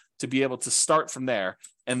 $100,000 to be able to start from there.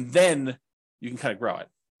 And then you can kind of grow it.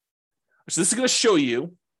 So this is going to show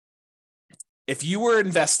you if you were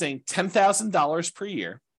investing $10,000 per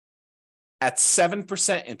year at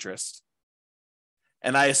 7% interest,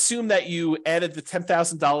 and I assume that you added the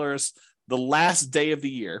 $10,000 the last day of the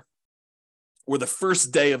year or the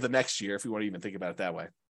first day of the next year, if you want to even think about it that way.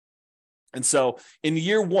 And so in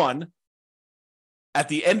year one, at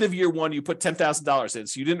the end of year one, you put $10,000 in.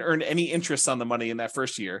 So you didn't earn any interest on the money in that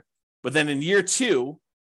first year. But then in year two,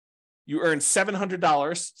 you earned $700,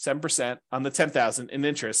 7% on the $10,000 in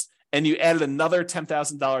interest, and you added another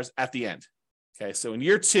 $10,000 at the end. Okay, so in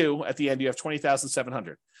year two, at the end, you have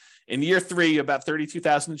 $20,700. In year three, you have about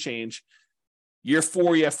 $32,000 and change. Year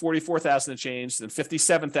four, you have $44,000 and change. Then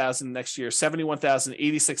 $57,000 next year, $71,000,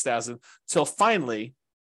 $86,000, till finally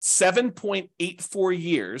 7.84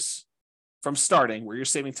 years from starting, where you're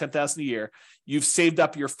saving $10,000 a year, you've saved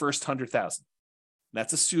up your first $100,000.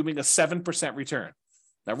 That's assuming a 7% return.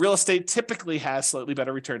 Now, real estate typically has slightly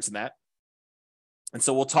better returns than that. And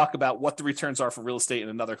so we'll talk about what the returns are for real estate in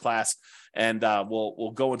another class, and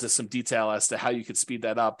we'll go into some detail as to how you could speed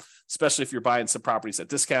that up, especially if you're buying some properties at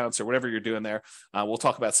discounts or whatever you're doing there. We'll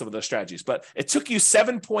talk about some of those strategies. But it took you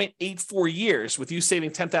 7.84 years with you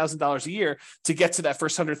saving $10,000 a year to get to that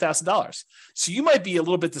first $100,000. So you might be a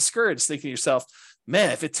little bit discouraged, thinking to yourself,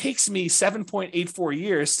 man, if it takes me 7.84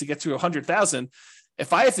 years to get to 100,000,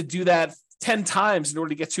 if I have to do that 10 times in order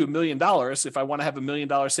to get to $1 million, if I want to have $1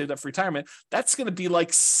 million saved up for retirement, that's going to be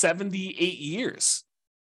like 78 years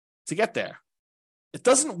to get there. It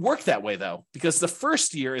doesn't work that way, though, because the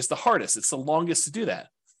first year is the hardest. It's the longest to do that.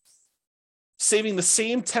 Saving the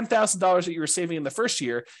same $10,000 that you were saving in the first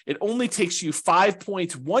year, it only takes you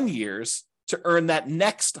 5.1 years to earn that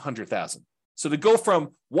next $100,000. So to go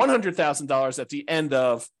from $100,000 at the end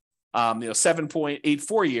of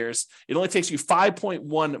 7.84 years, it only takes you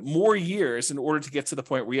 5.1 more years in order to get to the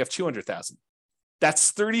point where you have 200,000.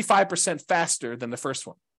 That's 35% faster than the first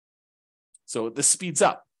one. So this speeds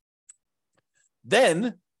up.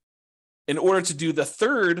 Then, in order to do the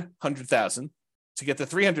third 100,000, to get the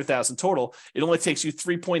 300,000 total, it only takes you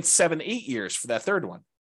 3.78 years for that third one.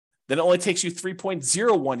 Then it only takes you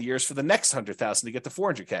 3.01 years for the next 100,000 to get to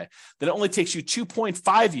 400K. Then it only takes you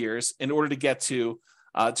 2.5 years in order to get to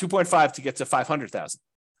 2.5 to get to 500,000.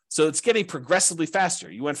 So it's getting progressively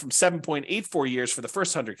faster. You went from 7.84 years for the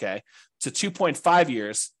first 100K to 2.5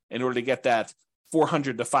 years in order to get that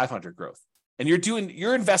 400 to 500 growth. And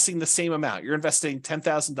you're investing the same amount. You're investing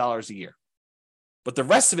 $10,000 a year. But the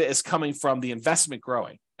rest of it is coming from the investment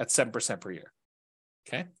growing at 7% per year.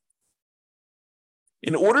 Okay.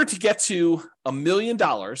 In order to get to $1 million,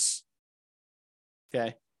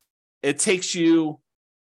 okay, it takes you,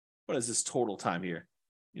 what is this total time here?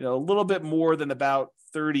 A little bit more than about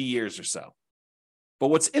 30 years or so. But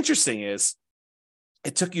what's interesting is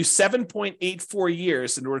it took you 7.84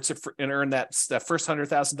 years in order to earn that first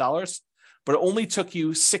 $100,000, but it only took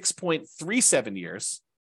you 6.37 years,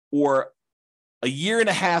 or a year and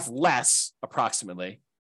a half less approximately,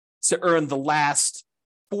 to earn the last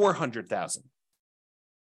 400,000.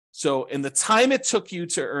 So in the time it took you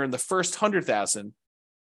to earn the first 100,000,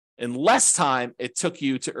 in less time it took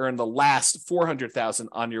you to earn the last 400,000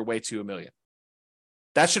 on your way to $1 million.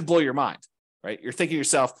 That should blow your mind, right? You're thinking to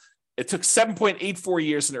yourself, it took 7.84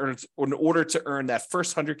 years in order to earn that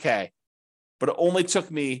first 100K, but it only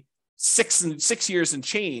took me 6 years and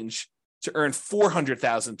change to earn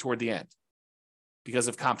 400,000 toward the end because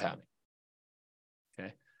of compounding.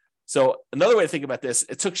 Okay. So another way to think about this,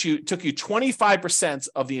 it took you 25%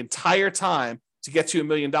 of the entire time to get to $1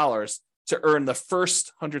 million to earn the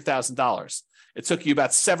first $100,000. It took you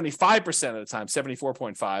about 75% of the time,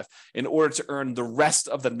 74.5, in order to earn the rest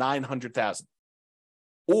of the 900,000.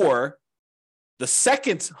 Or the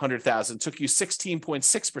second 100,000 took you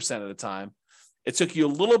 16.6% of the time. It took you a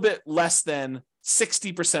little bit less than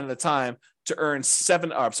 60% of the time to earn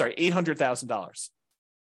 $800,000,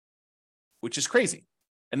 which is crazy.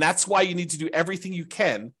 And that's why you need to do everything you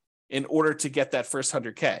can in order to get that first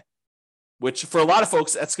 100K, which for a lot of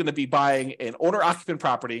folks, that's going to be buying an owner-occupant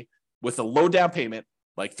property with a low down payment,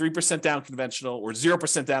 like 3% down conventional or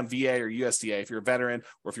 0% down VA or USDA if you're a veteran,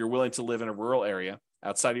 or if you're willing to live in a rural area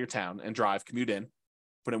outside of your town and commute in,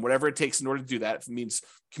 put in whatever it takes in order to do that. If it means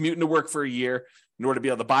commuting to work for a year in order to be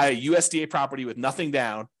able to buy a USDA property with nothing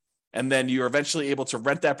down, and then you're eventually able to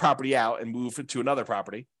rent that property out and move to another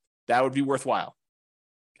property, that would be worthwhile.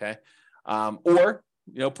 Okay. Or,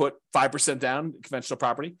 put 5% down conventional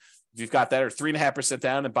property. If you've got that, or 3.5%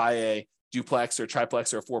 down, and buy a duplex or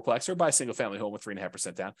triplex or a fourplex, or buy a single family home with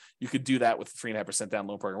 3.5% down. You could do that with a 3.5% down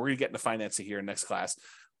loan program. We're going to get into financing here in next class.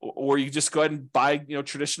 Or you just go ahead and buy,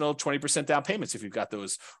 traditional 20% down payments if you've got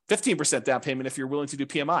those, 15% down payment if you're willing to do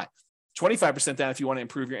PMI, 25% down if you want to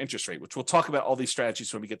improve your interest rate, which we'll talk about all these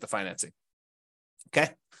strategies when we get the financing. Okay.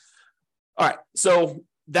 All right. So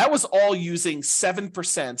that was all using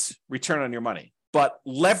 7% return on your money, but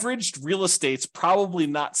leveraged real estate's probably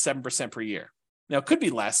not 7% per year. Now it could be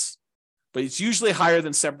less, but it's usually higher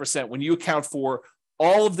than 7% when you account for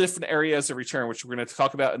all of the different areas of return, which we're going to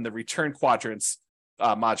talk about in the return quadrants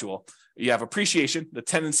module. You have appreciation, the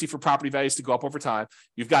tendency for property values to go up over time.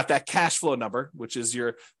 You've got that cash flow number, which is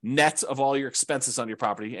your net of all your expenses on your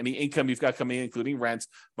property, any income you've got coming in, including rent,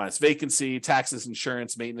 minus vacancy, taxes,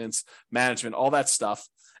 insurance, maintenance, management, all that stuff.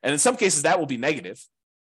 And in some cases, that will be negative,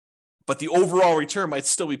 but the overall return might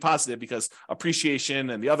still be positive because appreciation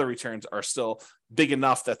and the other returns are still big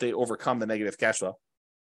enough that they overcome the negative cash flow.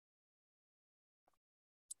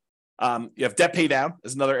 You have debt pay down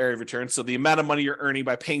is another area of return. So the amount of money you're earning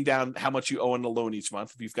by paying down how much you owe on the loan each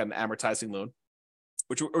month, if you've got an amortizing loan.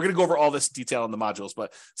 which we're going to go over all this detail in the modules,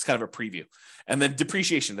 but it's kind of a preview. And then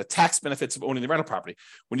depreciation, the tax benefits of owning the rental property.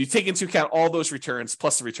 When you take into account all those returns,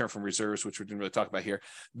 plus the return from reserves, which we didn't really talk about here,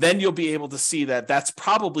 then you'll be able to see that that's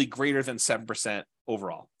probably greater than 7%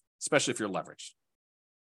 overall, especially if you're leveraged.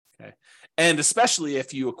 Okay. And especially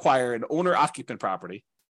if you acquire an owner-occupant property,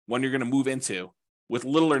 one you're going to move into with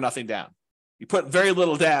little or nothing down. You put very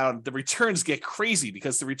little down, the returns get crazy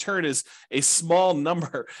because the return is a small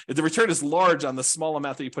number. The return is large on the small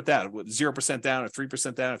amount that you put down, with 0% down or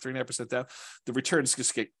 3% down or 3.5% down. The returns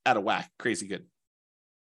just get out of whack, crazy good.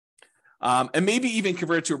 And maybe even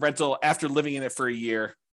convert it to a rental after living in it for a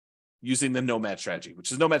year using the nomad strategy,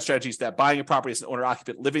 which is nomad strategy is that buying a property as an owner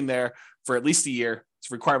occupant, living there for at least a year.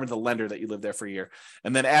 It's a requirement of the lender that you live there for a year.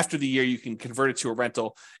 And then after the year, you can convert it to a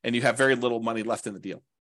rental and you have very little money left in the deal.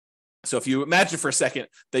 So if you imagine for a second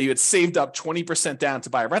that you had saved up 20% down to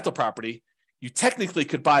buy a rental property, you technically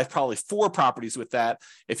could buy probably 4 properties with that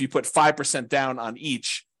if you put 5% down on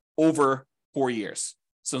each over 4 years.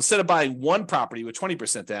 So instead of buying 1 property with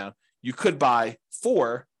 20% down, you could buy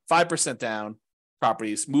 4 5% down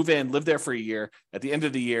properties, move in, live there for a year. At the end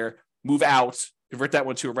of the year, move out, convert that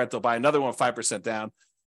one to a rental, buy another one 5% down,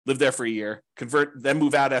 live there for a year, convert, then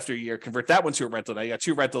move out after a year, convert that one to a rental. Now you got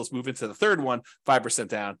 2 rentals, move into the third one, 5%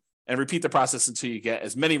 down, and repeat the process until you get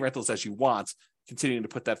as many rentals as you want, continuing to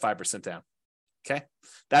put that 5% down. Okay.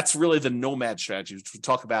 That's really the nomad strategy, which we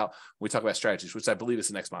talk about when we talk about strategies, which I believe is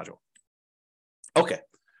the next module. Okay.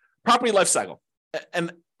 Property life cycle.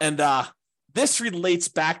 And this relates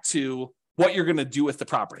back to what you're going to do with the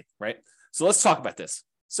property, right? So let's talk about this.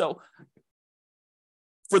 So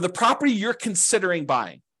for the property you're considering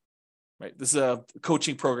buying, right? This is a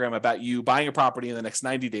coaching program about you buying a property in the next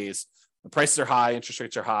 90 days. The prices are high, interest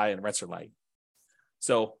rates are high, and rents are light.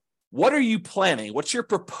 So what are you planning? What's your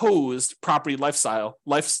proposed property life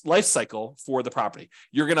cycle for the property?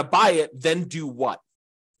 You're going to buy it, then do what?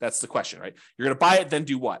 That's the question, right? You're going to buy it, then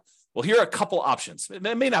do what? Well, here are a couple options. It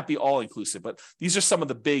may not be all inclusive, but these are some of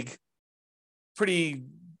the big, pretty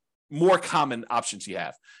more common options you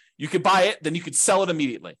have. You could buy it, then you could sell it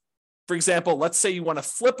immediately. For example, let's say you want to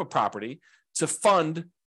flip a property to fund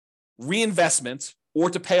reinvestment or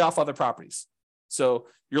to pay off other properties. So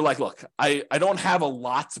you're like, look, I don't have a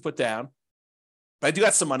lot to put down, but I do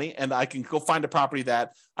have some money and I can go find a property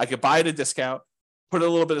that I could buy at a discount, put a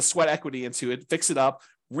little bit of sweat equity into it, fix it up,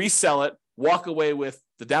 resell it, walk away with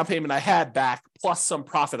the down payment I had back, plus some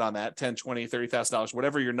profit on that, $10,000, $20,000, $30,000,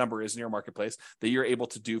 whatever your number is in your marketplace that you're able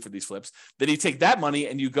to do for these flips. Then you take that money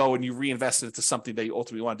and you go and you reinvest it into something that you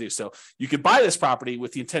ultimately want to do. So you could buy this property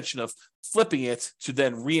with the intention of flipping it to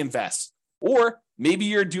then reinvest. Or maybe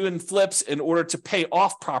you're doing flips in order to pay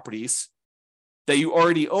off properties that you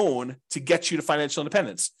already own to get you to financial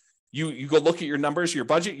independence. You go look at your numbers, your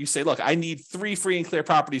budget, you say, look, I need 3 free and clear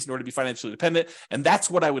properties in order to be financially independent. And that's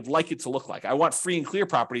what I would like it to look like. I want free and clear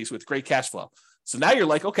properties with great cash flow. So now you're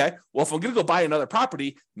like, okay, well, if I'm going to go buy another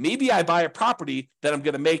property, maybe I buy a property that I'm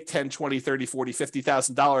going to make $10,000, $20,000, $30,000, $40,000,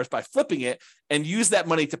 $50,000 by flipping it and use that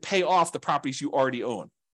money to pay off the properties you already own.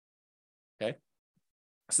 Okay.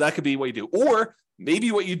 So that could be what you do. Or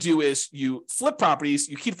maybe what you do is you flip properties,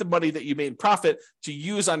 you keep the money that you made in profit to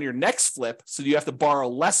use on your next flip. So you have to borrow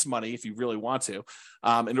less money if you really want to,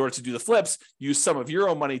 in order to do the flips, use some of your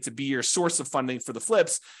own money to be your source of funding for the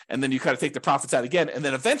flips. And then you kind of take the profits out again. And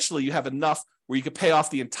then eventually you have enough where you could pay off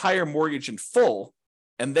the entire mortgage in full.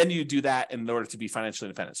 And then you do that in order to be financially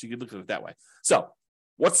independent. So you could look at it that way. So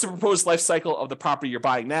what's the proposed life cycle of the property you're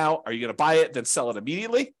buying now? Are you going to buy it, then sell it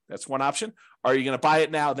immediately? That's one option. Are you going to buy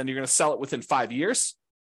it now, then you're going to sell it within 5 years?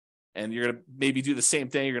 And you're going to maybe do the same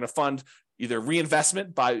thing. You're going to fund either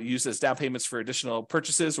reinvestment by use as down payments for additional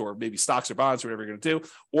purchases, or maybe stocks or bonds, or whatever you're going to do,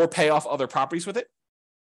 or pay off other properties with it.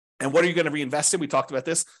 And what are you going to reinvest in? We talked about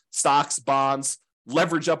this: stocks, bonds,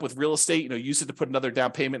 leverage up with real estate, use it to put another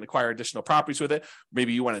down payment and acquire additional properties with it.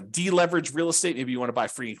 Maybe you want to deleverage real estate. Maybe you want to buy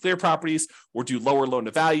free and clear properties or do lower loan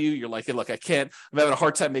to value. You're like, hey, look, I'm having a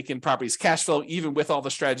hard time making properties cash flow, even with all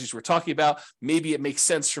the strategies we're talking about. Maybe it makes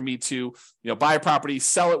sense for me to, buy a property,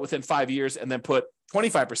 sell it within 5 years, and then put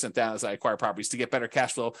 25% down as I acquire properties to get better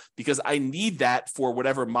cash flow, because I need that for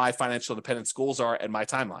whatever my financial independence goals are and my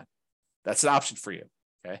timeline. That's an option for you.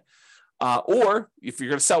 Okay. Or if you're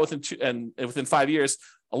going to sell within 5 years,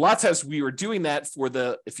 a lot of times we were doing that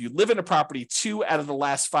if you live in a property 2 out of the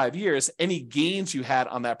last 5 years, any gains you had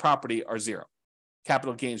on that property are zero.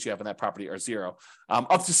 Capital gains you have on that property are zero,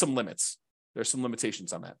 up to some limits. There's some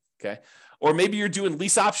limitations on that, okay? Or maybe you're doing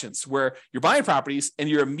lease options where you're buying properties and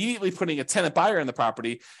you're immediately putting a tenant buyer in the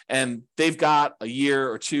property and they've got a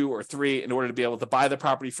year or 2 or 3 in order to be able to buy the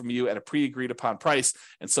property from you at a pre-agreed upon price.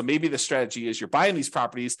 And so maybe the strategy is you're buying these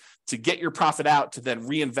properties to get your profit out to then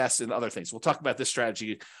reinvest in other things. We'll talk about this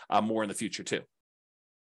strategy more in the future too.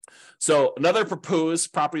 So another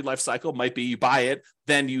proposed property life cycle might be you buy it,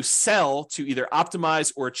 then you sell to either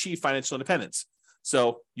optimize or achieve financial independence.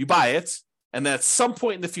 So you buy it, and then at some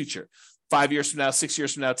point in the future, 5 years from now, 6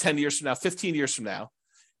 years from now, 10 years from now, 15 years from now,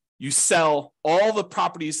 you sell all the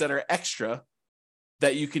properties that are extra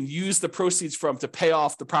that you can use the proceeds from to pay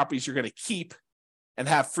off the properties you're going to keep and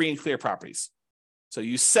have free and clear properties. So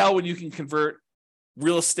you sell when you can convert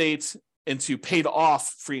real estate into paid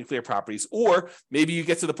off free and clear properties. Or maybe you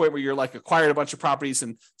get to the point where you're like acquired a bunch of properties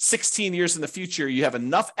and 16 years in the future, you have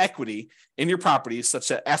enough equity in your properties such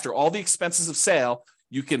that after all the expenses of sale,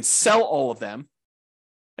 you can sell all of them.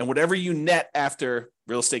 And whatever you net after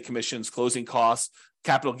real estate commissions, closing costs,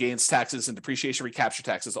 capital gains taxes, and depreciation recapture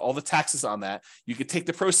taxes, all the taxes on that, you can take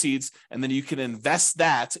the proceeds and then you can invest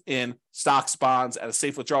that in stocks, bonds at a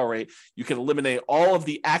safe withdrawal rate. You can eliminate all of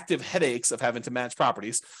the active headaches of having to manage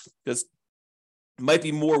properties, because it might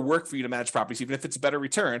be more work for you to manage properties, even if it's a better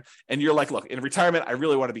return. And you're like, look, in retirement, I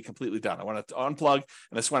really want to be completely done. I want to unplug and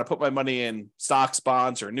I just want to put my money in stocks,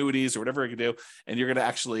 bonds, or annuities, or whatever I can do. And you're going to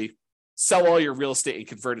actually sell all your real estate and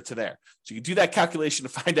convert it to there. So you can do that calculation to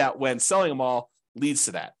find out when selling them all leads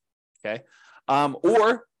to that, okay?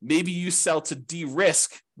 Or maybe you sell to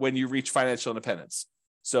de-risk when you reach financial independence.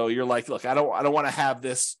 So you're like, look, I don't want to have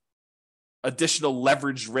this additional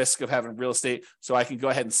leveraged risk of having real estate, so I can go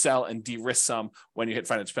ahead and sell and de-risk some when you hit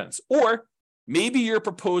financial independence. Or maybe your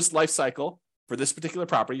proposed life cycle for this particular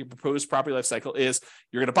property, your proposed property life cycle is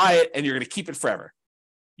you're going to buy it and you're going to keep it forever.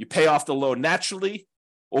 You pay off the loan naturally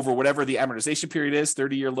over whatever the amortization period is,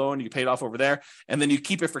 30-year loan, you pay it off over there, and then you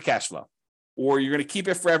keep it for cash flow. Or you're going to keep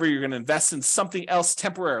it forever, you're going to invest in something else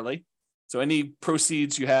temporarily. So any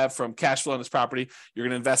proceeds you have from cash flow on this property, you're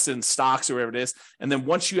going to invest in stocks or whatever it is. And then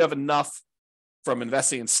once you have enough from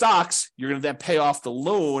investing in stocks, you're going to then pay off the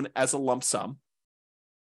loan as a lump sum.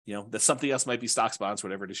 You know, that something else might be stocks, bonds,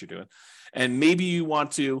 whatever it is you're doing. And maybe you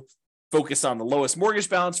want to focus on the lowest mortgage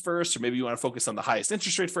balance first, or maybe you want to focus on the highest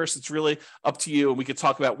interest rate first. It's really up to you. And we could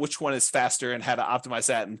talk about which one is faster and how to optimize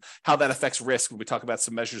that and how that affects risk when we talk about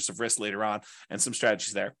some measures of risk later on and some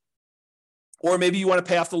strategies there. Or maybe you want to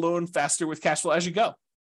pay off the loan faster with cash flow as you go.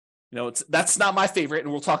 You know, that's not my favorite,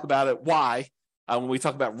 and we'll talk about it why when we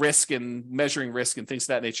talk about risk and measuring risk and things of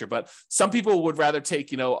that nature. But some people would rather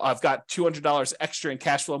take, you know, I've got $200 extra in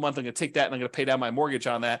cash flow a month. I'm going to take that and I'm going to pay down my mortgage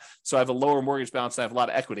on that. So I have a lower mortgage balance and I have a lot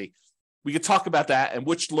of equity. We could talk about that and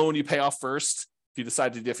which loan you pay off first. If you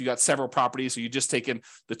decide to, if you got several properties, or you just taking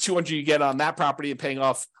the 200 you get on that property and paying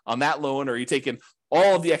off on that loan, or you taking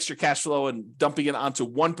all of the extra cash flow and dumping it onto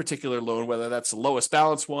one particular loan, whether that's the lowest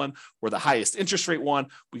balance one or the highest interest rate one.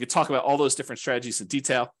 We could talk about all those different strategies in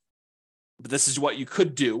detail. But this is what you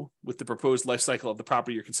could do with the proposed life cycle of the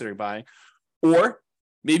property you're considering buying. Or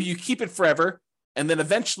maybe you keep it forever, and then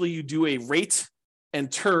eventually you do a rate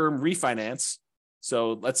and term refinance.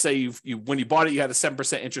 So let's say when you bought it, you had a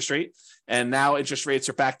 7% interest rate, and now interest rates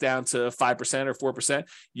are back down to 5% or 4%.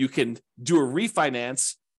 You can do a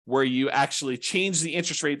refinance where you actually change the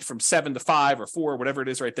interest rate from 7 to 5 or 4, whatever it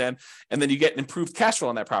is right then, and then you get an improved cash flow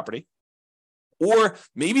on that property. Or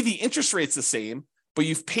maybe the interest rate's the same, but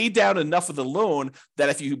you've paid down enough of the loan that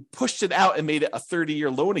if you pushed it out and made it a 30-year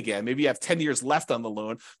loan again, maybe you have 10 years left on the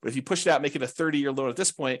loan, but if you push it out, make it a 30-year loan at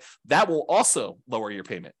this point, that will also lower your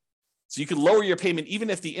payment. So you can lower your payment even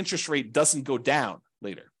if the interest rate doesn't go down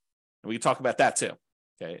later. And we can talk about that too.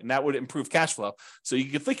 Okay. And that would improve cash flow. So you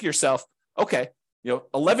can think to yourself, okay,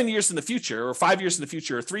 11 years in the future, or 5 years in the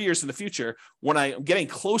future, or 3 years in the future, when I'm getting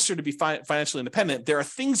closer to be financially independent, there are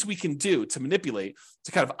things we can do to manipulate,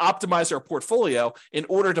 to kind of optimize our portfolio in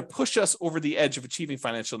order to push us over the edge of achieving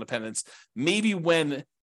financial independence. Maybe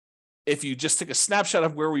if you just took a snapshot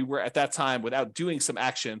of where we were at that time without doing some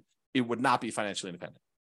action, it would not be financially independent.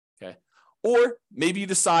 Okay. Or maybe you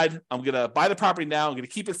decide, I'm going to buy the property now, I'm going to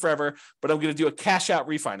keep it forever, but I'm going to do a cash out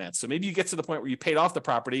refinance. So maybe you get to the point where you paid off the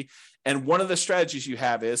property, and one of the strategies you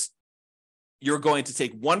have is you're going to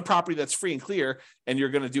take one property that's free and clear, and you're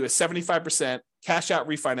going to do a 75% cash out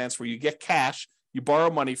refinance where you get cash, you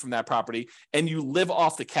borrow money from that property, and you live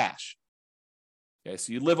off the cash. Okay,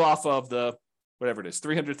 so you live off of the whatever it is,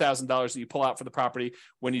 $300,000 that you pull out for the property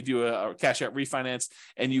when you do a cash out refinance,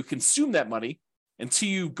 and you consume that money until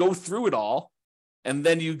you go through it all, and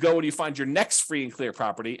then you go and you find your next free and clear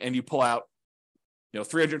property and you pull out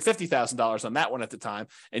 $350,000 on that one at the time,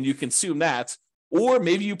 and you consume that. Or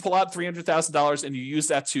maybe you pull out $300,000 and you use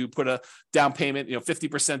that to put a down payment,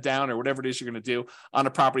 50% down or whatever it is you're going to do on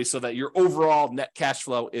a property so that your overall net cash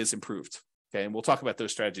flow is improved. Okay. And we'll talk about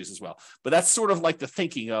those strategies as well. But that's sort of like the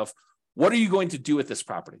thinking of what are you going to do with this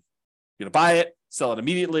property? You're going to buy it, sell it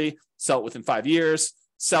immediately, sell it within 5 years,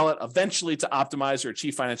 sell it eventually to optimize or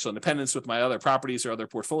achieve financial independence with my other properties or other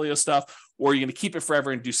portfolio stuff, or you're going to keep it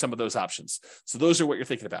forever and do some of those options. So those are what you're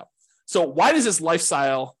thinking about. So why does this life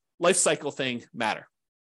cycle thing matter?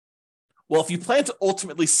 Well, if you plan to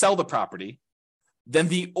ultimately sell the property, then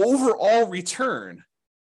the overall return,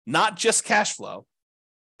 not just cash flow,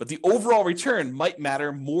 but the overall return might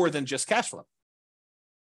matter more than just cash flow.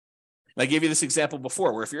 And I gave you this example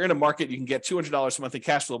before, where if you're in a market, you can get $200 a month in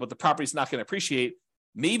cash flow, but the property's not going to appreciate.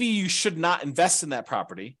 Maybe you should not invest in that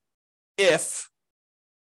property if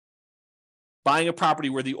buying a property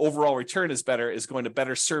where the overall return is better is going to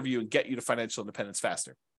better serve you and get you to financial independence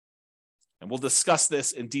faster. And we'll discuss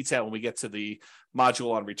this in detail when we get to the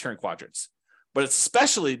module on return quadrants. But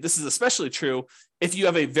this is especially true if you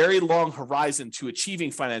have a very long horizon to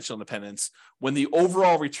achieving financial independence when the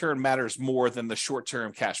overall return matters more than the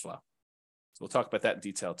short-term cash flow. So we'll talk about that in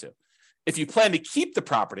detail too. If you plan to keep the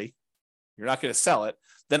property, you're not going to sell it,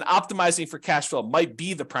 then optimizing for cash flow might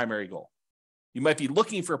be the primary goal. You might be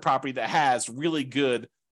looking for a property that has really good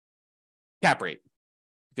cap rate,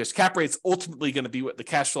 because cap rate's ultimately going to be what the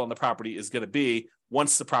cash flow on the property is going to be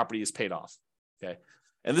once the property is paid off. Okay.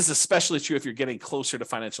 And this is especially true if you're getting closer to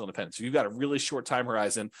financial independence. If you've got a really short time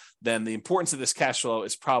horizon, then the importance of this cash flow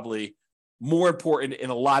is probably more important in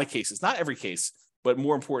a lot of cases, not every case, but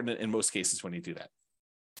more important in most cases when you do that.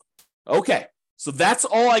 Okay. So that's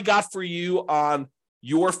all I got for you on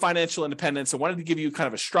your financial independence. I wanted to give you kind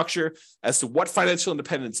of a structure as to what financial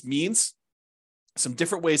independence means, some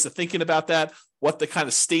different ways of thinking about that, what the kind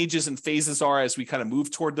of stages and phases are as we kind of move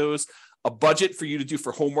toward those, a budget for you to do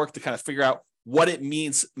for homework to kind of figure out what it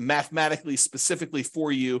means mathematically, specifically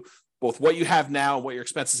for you, both what you have now and what your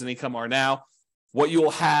expenses and income are now, what you will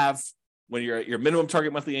have when you're at your minimum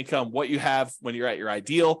target monthly income, what you have when you're at your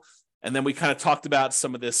ideal. And then we kind of talked about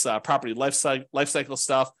some of this property life cycle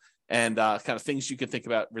stuff and kind of things you can think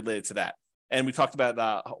about related to that. And we talked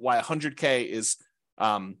about why 100K is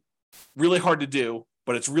really hard to do,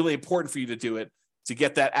 but it's really important for you to do it to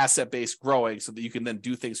get that asset base growing so that you can then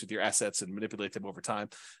do things with your assets and manipulate them over time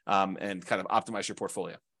and kind of optimize your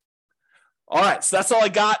portfolio. All right, so that's all I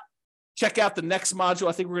got. Check out the next module.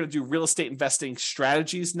 I think we're going to do real estate investing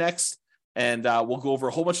strategies next. And we'll go over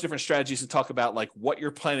a whole bunch of different strategies and talk about like what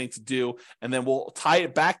you're planning to do. And then we'll tie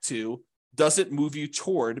it back to, does it move you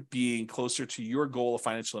toward being closer to your goal of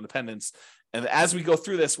financial independence? And as we go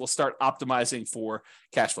through this, we'll start optimizing for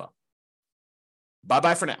cash flow.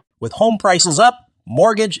 Bye-bye for now. With home prices up,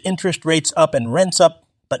 mortgage interest rates up, and rents up,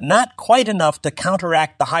 but not quite enough to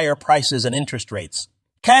counteract the higher prices and interest rates.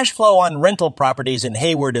 Cash flow on rental properties in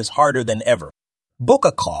Hayward is harder than ever. Book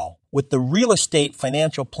a call with the Real Estate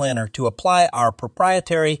Financial Planner to apply our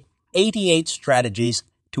proprietary 88 strategies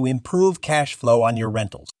to improve cash flow on your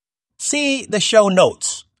rentals. See the show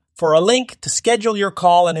notes for a link to schedule your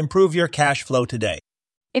call and improve your cash flow today.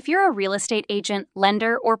 If you're a real estate agent,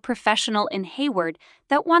 lender, or professional in Hayward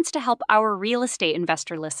that wants to help our real estate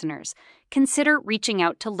investor listeners, consider reaching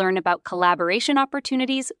out to learn about collaboration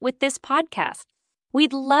opportunities with this podcast.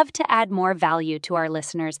 We'd love to add more value to our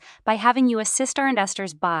listeners by having you assist our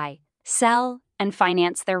investors buy, sell, and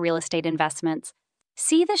finance their real estate investments.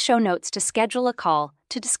 See the show notes to schedule a call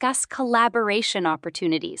to discuss collaboration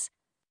opportunities.